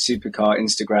the Supercar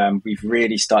Instagram, we've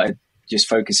really started just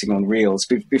focusing on reels.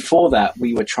 Before that,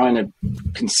 we were trying to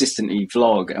consistently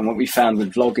vlog, and what we found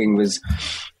with vlogging was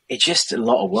it's just a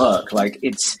lot of work. Like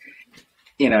it's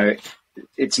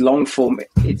long form.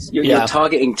 You're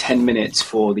targeting 10 minutes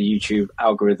for the YouTube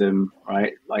algorithm,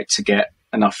 right? Like to get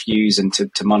enough views and to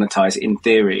monetize in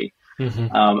theory.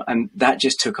 And that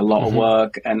just took a lot of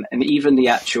work, and even the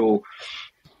actual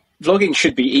vlogging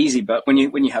should be easy, but when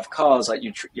you have cars, like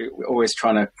you're always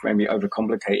trying to maybe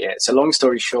overcomplicate it. So long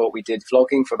story short, we did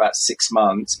vlogging for about 6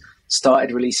 months,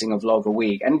 started releasing a vlog a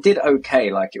week and did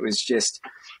okay. Like it was just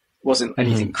wasn't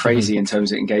anything crazy in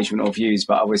terms of engagement or views,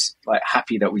 but I was like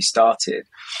happy that we started.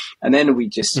 And then we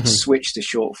just switched to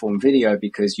short form video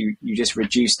because you just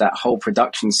reduce that whole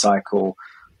production cycle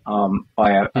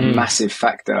by a massive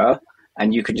factor,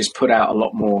 and you can just put out a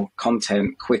lot more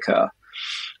content quicker.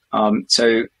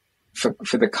 So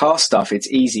for the car stuff,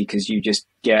 it's easy because you just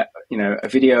get, a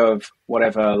video of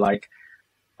whatever, like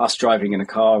us driving in a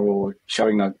car or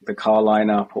showing the car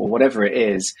lineup or whatever it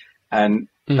is. And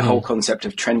the whole concept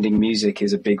of trending music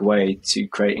is a big way to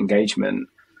create engagement.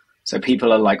 So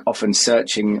people are like often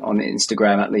searching on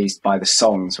Instagram, at least by the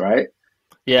songs, right?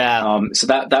 Yeah. So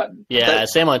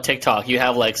same on TikTok. You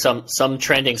have like some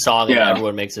trending song and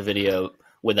everyone makes a video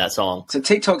with that song. So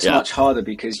TikTok's much harder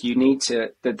because you need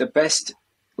to, the best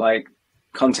like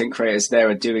content creators there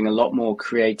are doing a lot more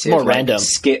creative, more random,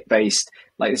 skit based.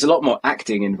 Like there's a lot more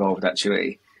acting involved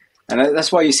actually. And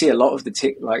that's why you see a lot of the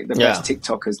best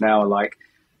TikTokers now are like,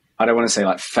 I don't want to say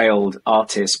like failed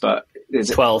artists, but there's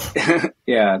 12.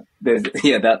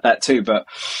 that too. But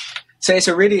so it's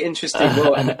a really interesting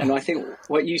world. And I think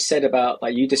what you said about,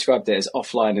 like, you described it as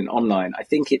offline and online. I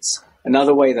think it's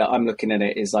another way that I'm looking at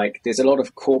it is like, there's a lot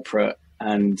of corporate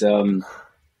and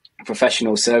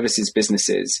professional services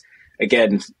businesses.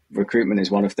 Again, recruitment is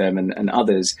one of them and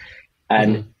others.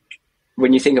 And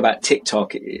when you think about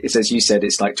TikTok, it's, as you said,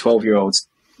 it's like 12-year-olds,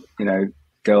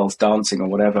 girls dancing or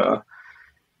whatever.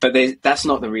 But that's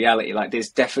not the reality. Like there's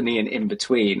definitely an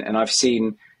in-between. And I've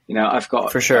seen, I've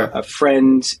got for sure a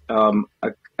friend,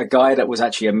 a guy that was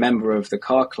actually a member of the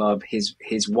car club. His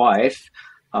wife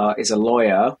is a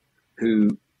lawyer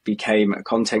who became a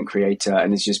content creator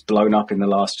and has just blown up in the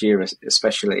last year,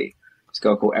 especially. This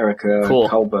girl called Erica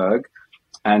Kohlberg.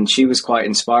 And she was quite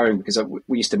inspiring because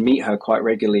we used to meet her quite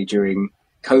regularly during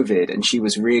COVID, and she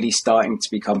was really starting to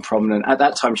become prominent. At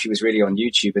that time, she was really on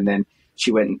YouTube, and then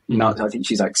she went nuts. I think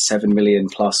she's like 7 million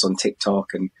plus on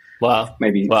TikTok and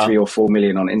maybe 3 or 4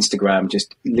 million on Instagram,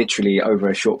 just literally over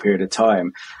a short period of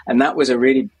time. And that was a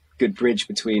really good bridge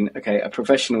between, a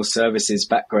professional services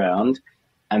background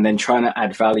and then trying to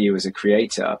add value as a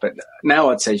creator. But now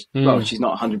I'd say, she's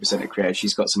not 100% a creator.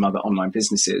 She's got some other online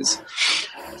businesses.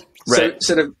 Right.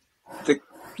 So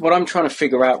what I'm trying to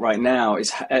figure out right now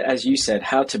is, as you said,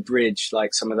 how to bridge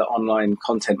like some of the online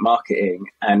content marketing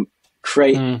and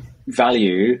create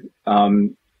value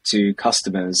to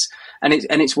customers. And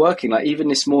it's working. Like even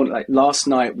this morning, like last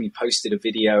night, we posted a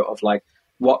video of like,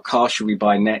 what car should we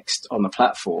buy next on the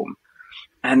platform?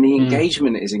 And the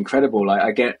engagement is incredible.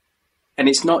 Like and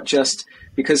it's not just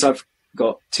because I've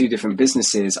got two different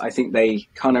businesses. I think they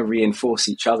kind of reinforce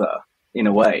each other in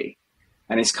a way.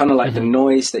 And it's kind of like the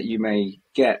noise that you may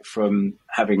get from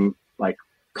having like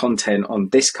content on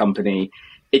this company.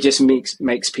 It just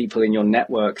makes people in your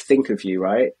network think of you,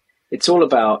 right? It's all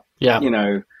about,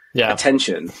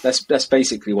 attention. That's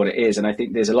basically what it is. And I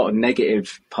think there's a lot of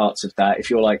negative parts of that. If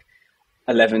you're like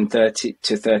 11 to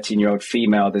 13-year-old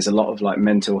female, there's a lot of like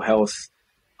mental health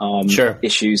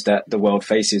issues that the world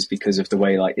faces because of the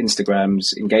way like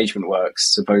Instagram's engagement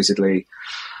works, supposedly.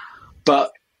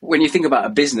 But when you think about a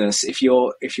business, if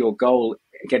your goal,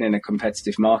 again, in a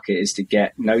competitive market is to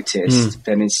get noticed,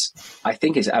 then I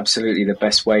think it's absolutely the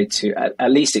best way to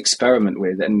at least experiment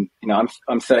with. And,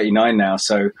 I'm 39 now,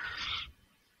 so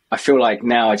I feel like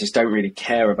now I just don't really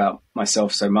care about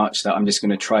myself so much that I'm just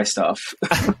going to try stuff.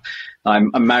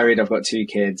 I'm married. I've got 2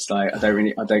 kids. Like I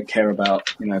don't care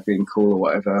about, being cool or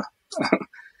whatever.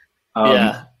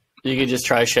 You can just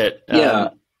try shit.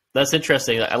 That's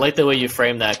interesting. I like the way you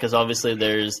frame that because obviously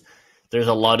there's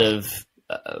a lot of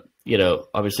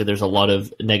obviously there's a lot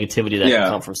of negativity that can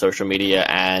come from social media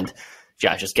and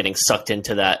just getting sucked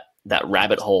into that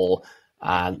rabbit hole.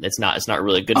 It's not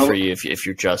really good for you if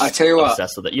you're just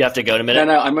obsessed with it. You have to go in a minute.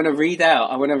 No, I'm going to read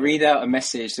out. I want to read out a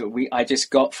message that I just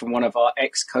got from one of our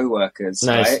ex coworkers.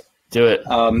 Nice. Right? Do it.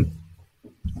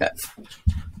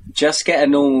 Just get a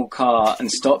normal car and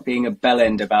stop being a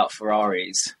bellend about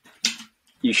Ferraris.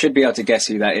 You should be able to guess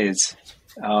who that is.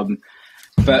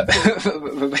 But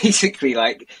basically,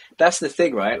 like, that's the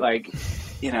thing, right? Like,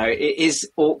 it is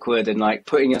awkward and like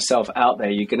putting yourself out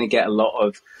there, you're going to get a lot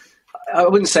of, I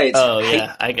wouldn't say it's,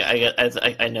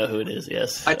 I know who it is.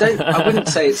 Yes. I wouldn't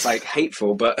say it's like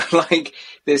hateful, but like,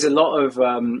 there's a lot of,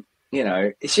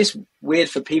 it's just weird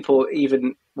for people,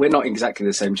 even, we're not exactly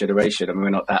the same generation. I mean,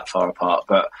 we're not that far apart,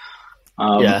 but,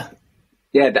 I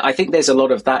think there's a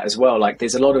lot of that as well. Like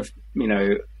there's a lot of,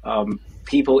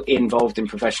 people involved in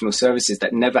professional services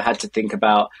that never had to think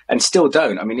about and still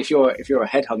don't. I mean, if you're a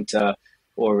headhunter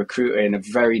or a recruiter in a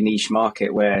very niche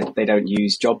market where they don't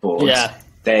use job boards,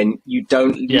 then you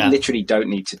literally don't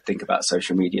need to think about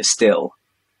social media still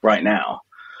right now.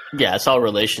 Yeah, it's all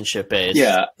relationship based.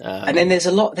 Yeah, and then there is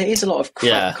a lot of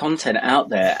crap content out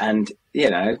there, and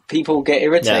people get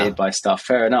irritated by stuff.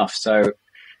 Fair enough. So,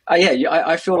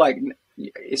 I feel like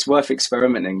it's worth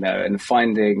experimenting though, and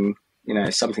finding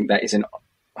something that isn't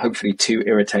hopefully too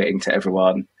irritating to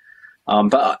everyone.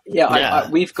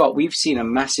 We've seen a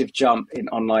massive jump in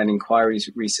online inquiries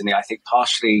recently. I think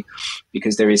partially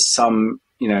because there is some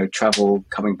travel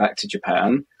coming back to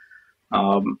Japan.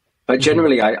 But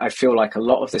generally, I feel like a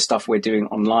lot of the stuff we're doing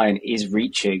online is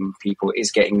reaching people,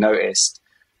 is getting noticed.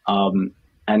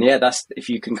 That's if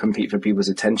you can compete for people's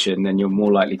attention, then you're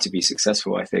more likely to be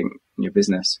successful, I think, in your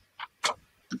business.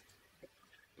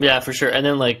 Yeah, for sure. And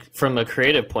then like from a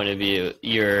creative point of view,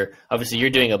 you're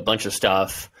doing a bunch of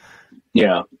stuff.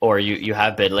 Yeah. Or you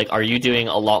have been like, are you doing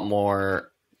a lot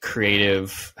more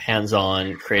creative,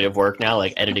 hands-on creative work now,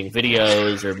 like editing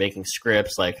videos or making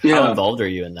scripts? Like how involved are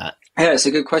you in that? Yeah, it's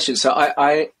a good question. So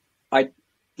I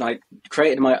like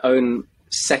created my own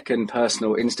second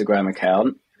personal Instagram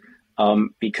account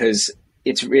because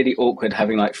it's really awkward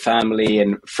having like family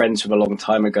and friends from a long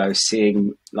time ago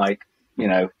seeing like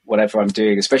whatever I'm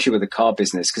doing, especially with the car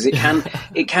business, because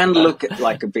it can look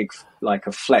like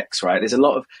a flex, right? There's a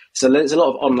lot of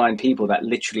online people that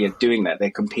literally are doing that.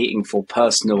 They're competing for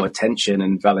personal attention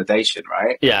and validation,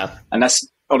 right? Yeah, and that's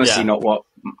honestly not what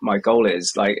my goal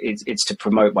is. Like it's to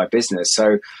promote my business.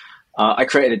 So I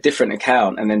created a different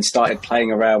account and then started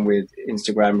playing around with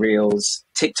Instagram Reels.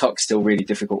 TikTok's still really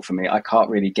difficult for me. I can't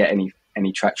really get any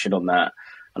traction on that,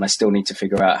 and I still need to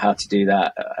figure out how to do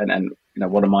that. And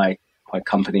one of my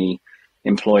company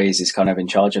employees is kind of in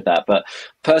charge of that. But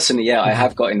personally, I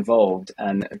have got involved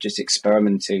and just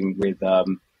experimenting with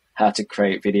how to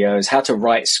create videos, how to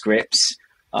write scripts.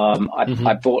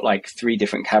 I bought like 3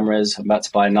 different cameras. I'm about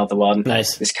to buy another one.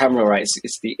 Nice. This camera, right?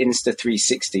 It's the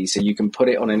Insta360, so you can put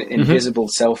it on an invisible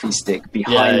selfie stick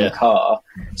behind the car,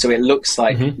 so it looks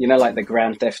like like the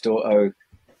Grand Theft Auto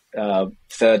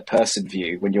third person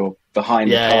view when you're behind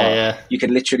the car. Yeah. You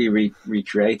can literally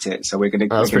recreate it. So we're gonna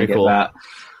get cool. that.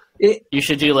 You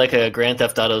should do like a Grand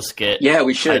Theft Auto skit. Yeah,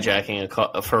 we should. Hijacking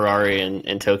a Ferrari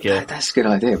in Tokyo. That's a good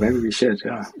idea. Maybe we should.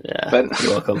 Yeah, but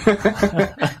you're welcome.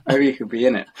 Maybe you could be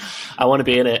in it. I want to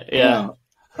be in it. Yeah.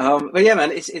 But yeah,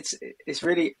 man, it's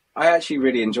really. I actually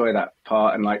really enjoy that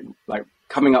part, and like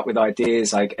coming up with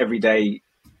ideas like every day.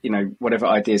 Whatever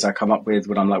ideas I come up with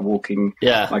when I'm like walking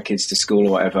my kids to school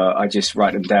or whatever, I just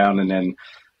write them down and then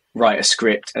write a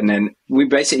script. And then we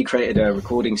basically created a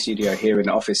recording studio here in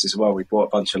the office as well. We bought a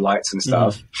bunch of lights and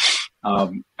stuff,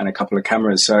 and a couple of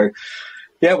cameras. So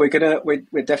yeah, we're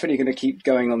definitely gonna keep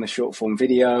going on the short form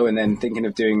video, and then thinking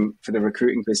of doing for the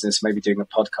recruiting business, maybe doing a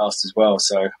podcast as well.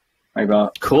 So maybe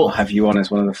I'll have you on as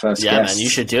one of the first guests. Yeah, man, you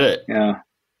should do it. Yeah.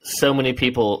 So many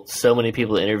people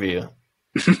interview.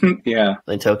 Yeah,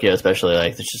 in Tokyo especially,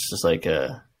 like there's just like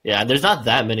there's not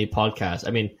that many podcasts.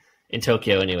 I mean, in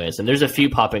Tokyo anyways, and there's a few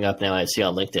popping up now I see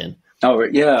on LinkedIn. Oh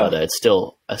yeah, but it's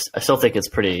still I still think it's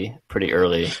pretty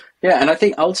early. Yeah, and I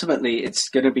think ultimately it's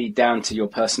going to be down to your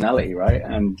personality, right?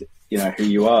 And who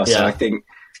you are. So I think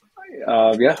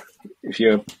if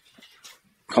you're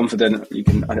confident, you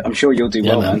can. I'm sure you'll do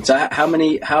well, man. So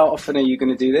how often are you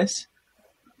going to do this?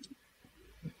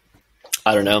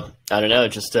 I don't know.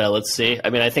 Just let's see. I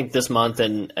mean, I think this month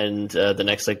and the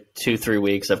next like 2-3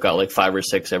 weeks, I've got like 5 or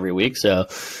 6 every week. So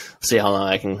see how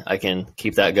long I can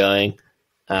keep that going.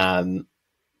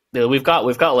 We've got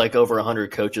like over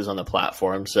 100 coaches on the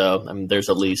platform. So I mean, there's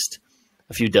at least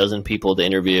a few dozen people to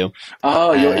interview.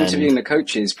 Oh, you're interviewing the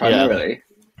coaches primarily.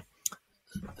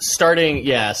 Starting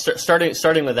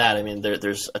with that. I mean,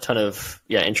 there's a ton of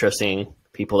interesting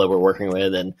people that we're working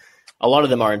with, and a lot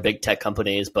of them are in big tech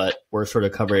companies, but we're sort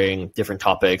of covering different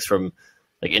topics from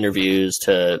like interviews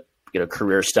to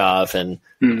career stuff, and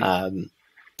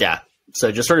so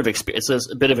just sort of it's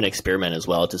a bit of an experiment as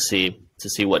well to see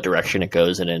what direction it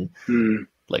goes in, and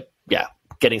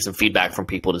getting some feedback from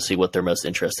people to see what they're most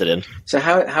interested in. So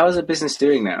how is the business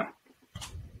doing now?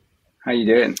 How are you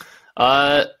doing?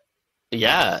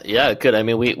 Good. I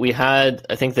mean, we had,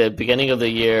 I think the beginning of the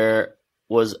year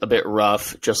was a bit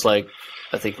rough, just like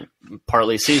I think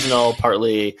partly seasonal,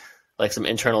 partly like some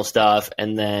internal stuff.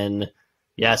 And then,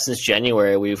 since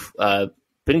January, we've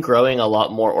been growing a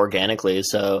lot more organically.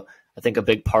 So I think a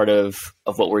big part of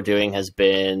what we're doing has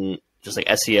been just like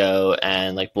SEO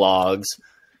and like blogs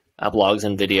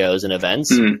and videos and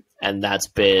events. And that's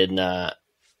been, I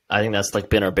think that's like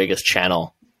been our biggest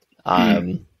channel.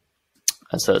 And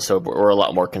so we're a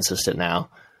lot more consistent now.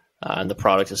 And the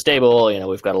product is stable.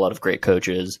 We've got a lot of great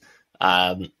coaches.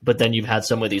 But then you've had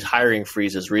some of these hiring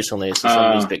freezes recently. So some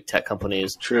of these big tech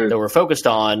companies True. that we're focused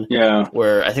on,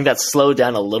 where I think that's slowed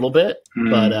down a little bit,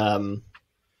 but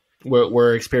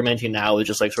we're experimenting now with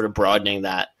just like sort of broadening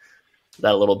that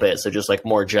a little bit. So just like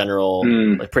more general,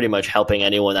 like pretty much helping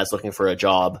anyone that's looking for a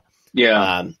job.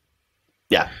 Yeah.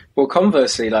 Well,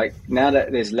 conversely, like now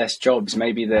that there's less jobs,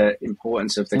 maybe the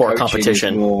importance of the more coaching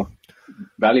competition is more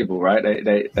valuable, right?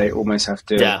 They almost have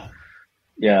to,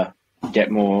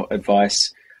 get more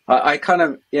advice. I kind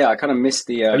of missed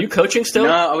the. Are you coaching still?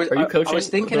 No, Are you coaching? I was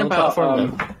thinking about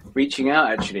reaching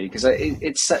out actually because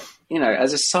it's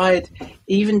as a side,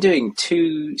 even doing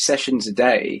 2 sessions a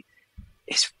day,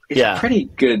 it's pretty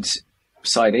good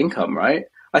side income, right?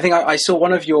 I think I saw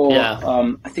one of your,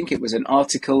 I think it was an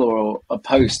article or a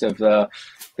post of the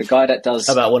guy that does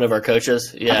about one of our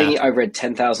coaches. Yeah, I think I read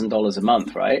 $10,000 a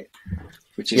month, right?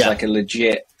 Which is like a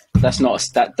legit. That's not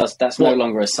that's no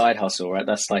longer a side hustle, right?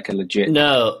 That's like a legit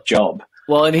job.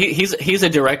 Well, and he's a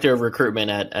director of recruitment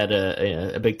at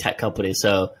a big tech company.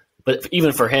 So, but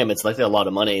even for him, it's like a lot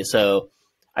of money. So,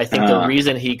 I think the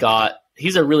reason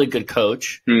he's a really good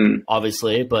coach,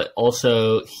 obviously, but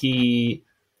also he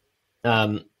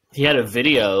had a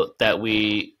video that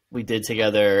we did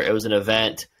together. It was an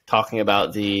event talking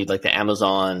about the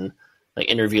Amazon like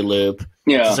interview loop.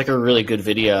 Yeah, it's like a really good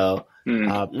video.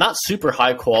 Not super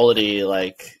high quality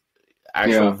like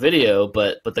actual video,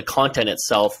 but the content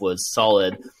itself was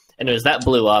solid. And it was that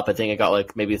blew up. I think it got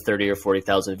like maybe 30 or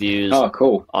 40,000 views. Oh,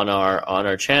 cool. On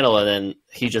our channel, and then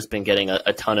he's just been getting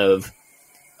a ton of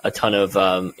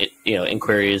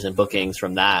inquiries and bookings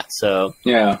from that. So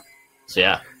yeah.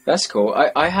 That's cool.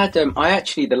 I had I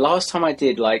actually the last time I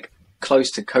did like close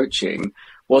to coaching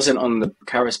wasn't on the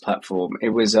Ferraris platform. It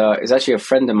was actually a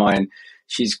friend of mine.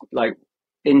 She's like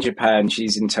in Japan.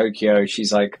 She's in Tokyo.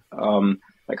 She's like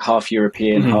half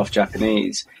European, half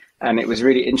Japanese, and it was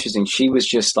really interesting. She was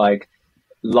just like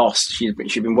lost.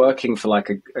 She'd been working for like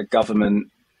a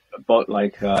government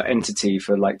entity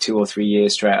for like 2 or 3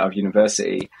 years straight out of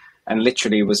university, and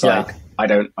literally was like, I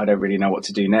don't really know what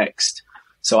to do next.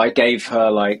 So I gave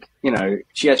her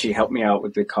she actually helped me out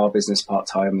with the car business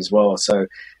part-time as well. So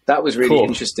that was really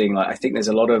interesting. Like, I think there's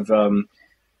a lot of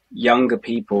younger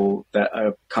people that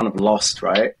are kind of lost,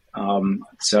 right?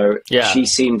 She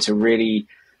seemed to really,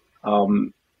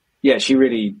 she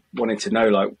really wanted to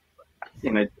know,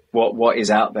 what is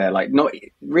out there, like not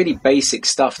really basic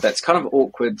stuff that's kind of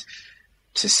awkward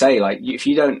to say. Like if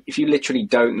you literally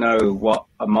don't know what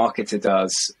a marketer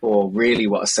does or really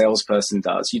what a salesperson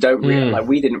does, you don't really,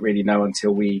 we didn't really know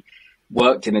until we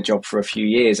worked in a job for a few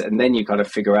years, and then you kind of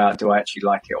figure out, do I actually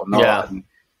like it or not? Yeah. And,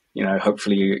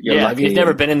 hopefully you're lucky. If you've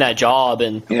never been in that job,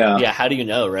 and how do you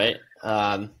know, right?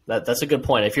 That's a good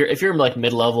point. If you're like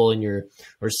mid-level and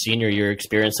or senior, you're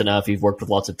experienced enough, you've worked with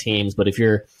lots of teams. But if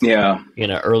you're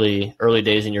early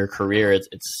days in your career,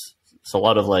 it's a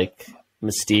lot of like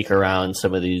mystique around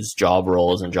some of these job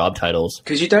roles and job titles,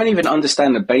 because you don't even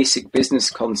understand the basic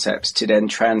business concepts to then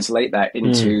translate that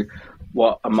into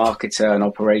what a marketer, an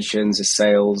operations, a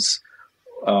sales,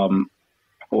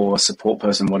 or a support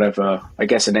person, whatever. I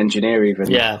guess an engineer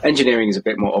even. Yeah, engineering is a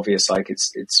bit more obvious. Like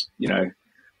it's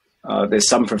there's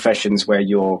some professions where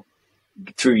you're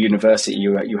through university,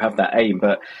 you have that aim,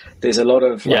 but there's a lot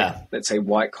of let's say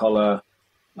white collar,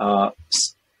 how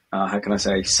can I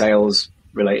say, sales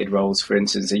related roles, for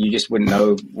instance, and you just wouldn't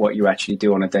know what you actually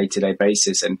do on a day-to-day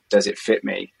basis, and does it fit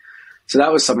me? So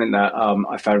that was something that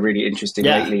I found really interesting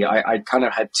lately. I kind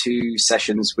of had 2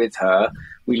 sessions with her.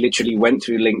 We literally went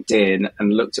through LinkedIn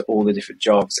and looked at all the different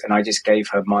jobs, and I just gave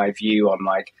her my view on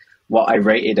like what I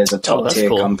rated as a top tier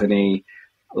company,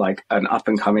 like an up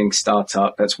and coming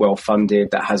startup that's well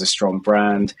funded, that has a strong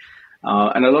brand.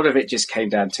 And a lot of it just came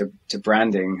down to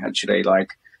branding, actually.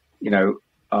 And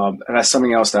that's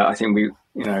something else that I think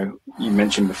you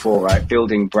mentioned before, right?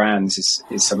 Building brands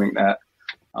is something that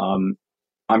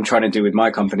I'm trying to do with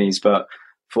my companies, but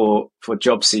for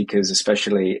job seekers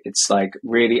especially, it's like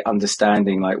really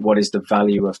understanding like what is the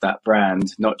value of that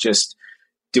brand, not just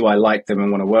do I like them and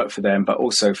want to work for them, but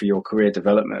also for your career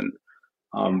development.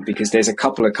 Because there's a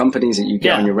couple of companies that you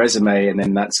get on your resume, and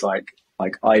then that's like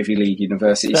Ivy League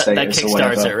university status that or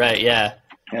whatever. That kickstarts it, right?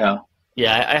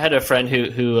 Yeah. I had a friend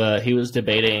who he was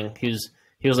debating. He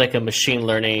was like a machine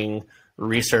learning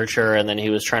researcher, and then he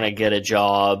was trying to get a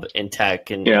job in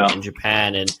tech in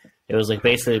Japan, and it was like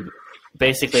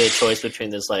basically a choice between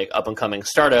this like up and coming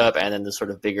startup and then this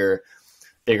sort of bigger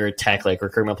tech like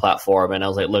recruitment platform. And I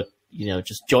was like, look,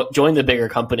 just join the bigger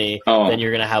company, then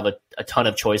you're gonna have a ton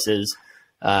of choices.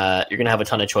 You're going to have a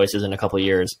ton of choices in a couple of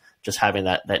years, just having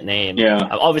that name. Yeah.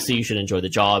 Obviously you should enjoy the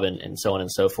job and so on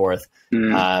and so forth.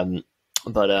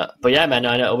 but yeah, man,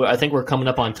 I know. I think we're coming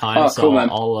up on time, Oh, so cool, man.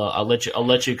 I'll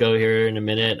let you go here in a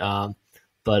minute.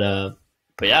 But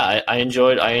yeah, I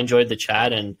enjoyed the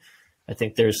chat, and I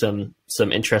think there's some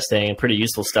interesting and pretty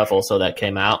useful stuff also that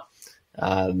came out,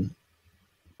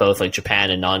 both like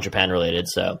Japan and non-Japan related.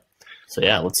 So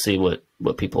yeah, let's see what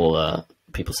people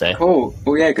say. Cool.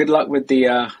 Well, yeah. Good luck with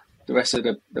the rest of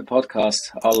the podcast.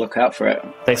 I'll look out for it.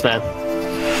 Thanks, man.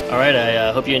 All right,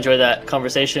 I hope you enjoyed that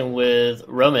conversation with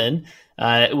Roman.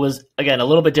 It was, again, a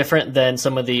little bit different than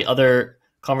some of the other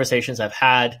conversations I've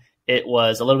had. It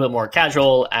was a little bit more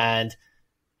casual, and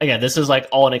again, this is like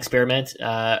all an experiment.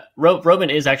 Roman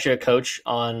is actually a coach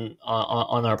on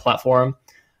our platform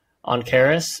on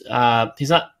Keras. He's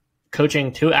not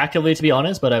coaching too actively, to be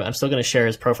honest, but I'm still going to share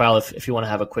his profile if you want to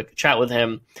have a quick chat with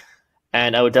him.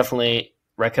 And I would definitely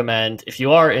recommend, if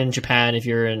you are in Japan, if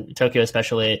you're in Tokyo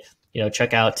especially,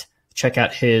 check out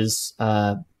his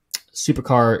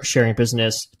supercar sharing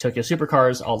business, Tokyo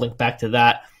Supercars. I'll link back to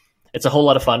that. It's a whole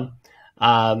lot of fun.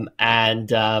 Yeah,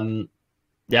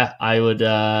 I would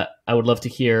love to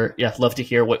hear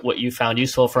what you found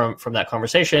useful from that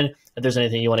conversation. If there's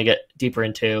anything you want to get deeper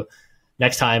into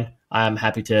next time, I'm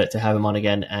happy to have him on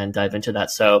again and dive into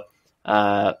that. So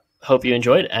hope you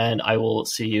enjoyed, and I will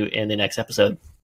see you in the next episode.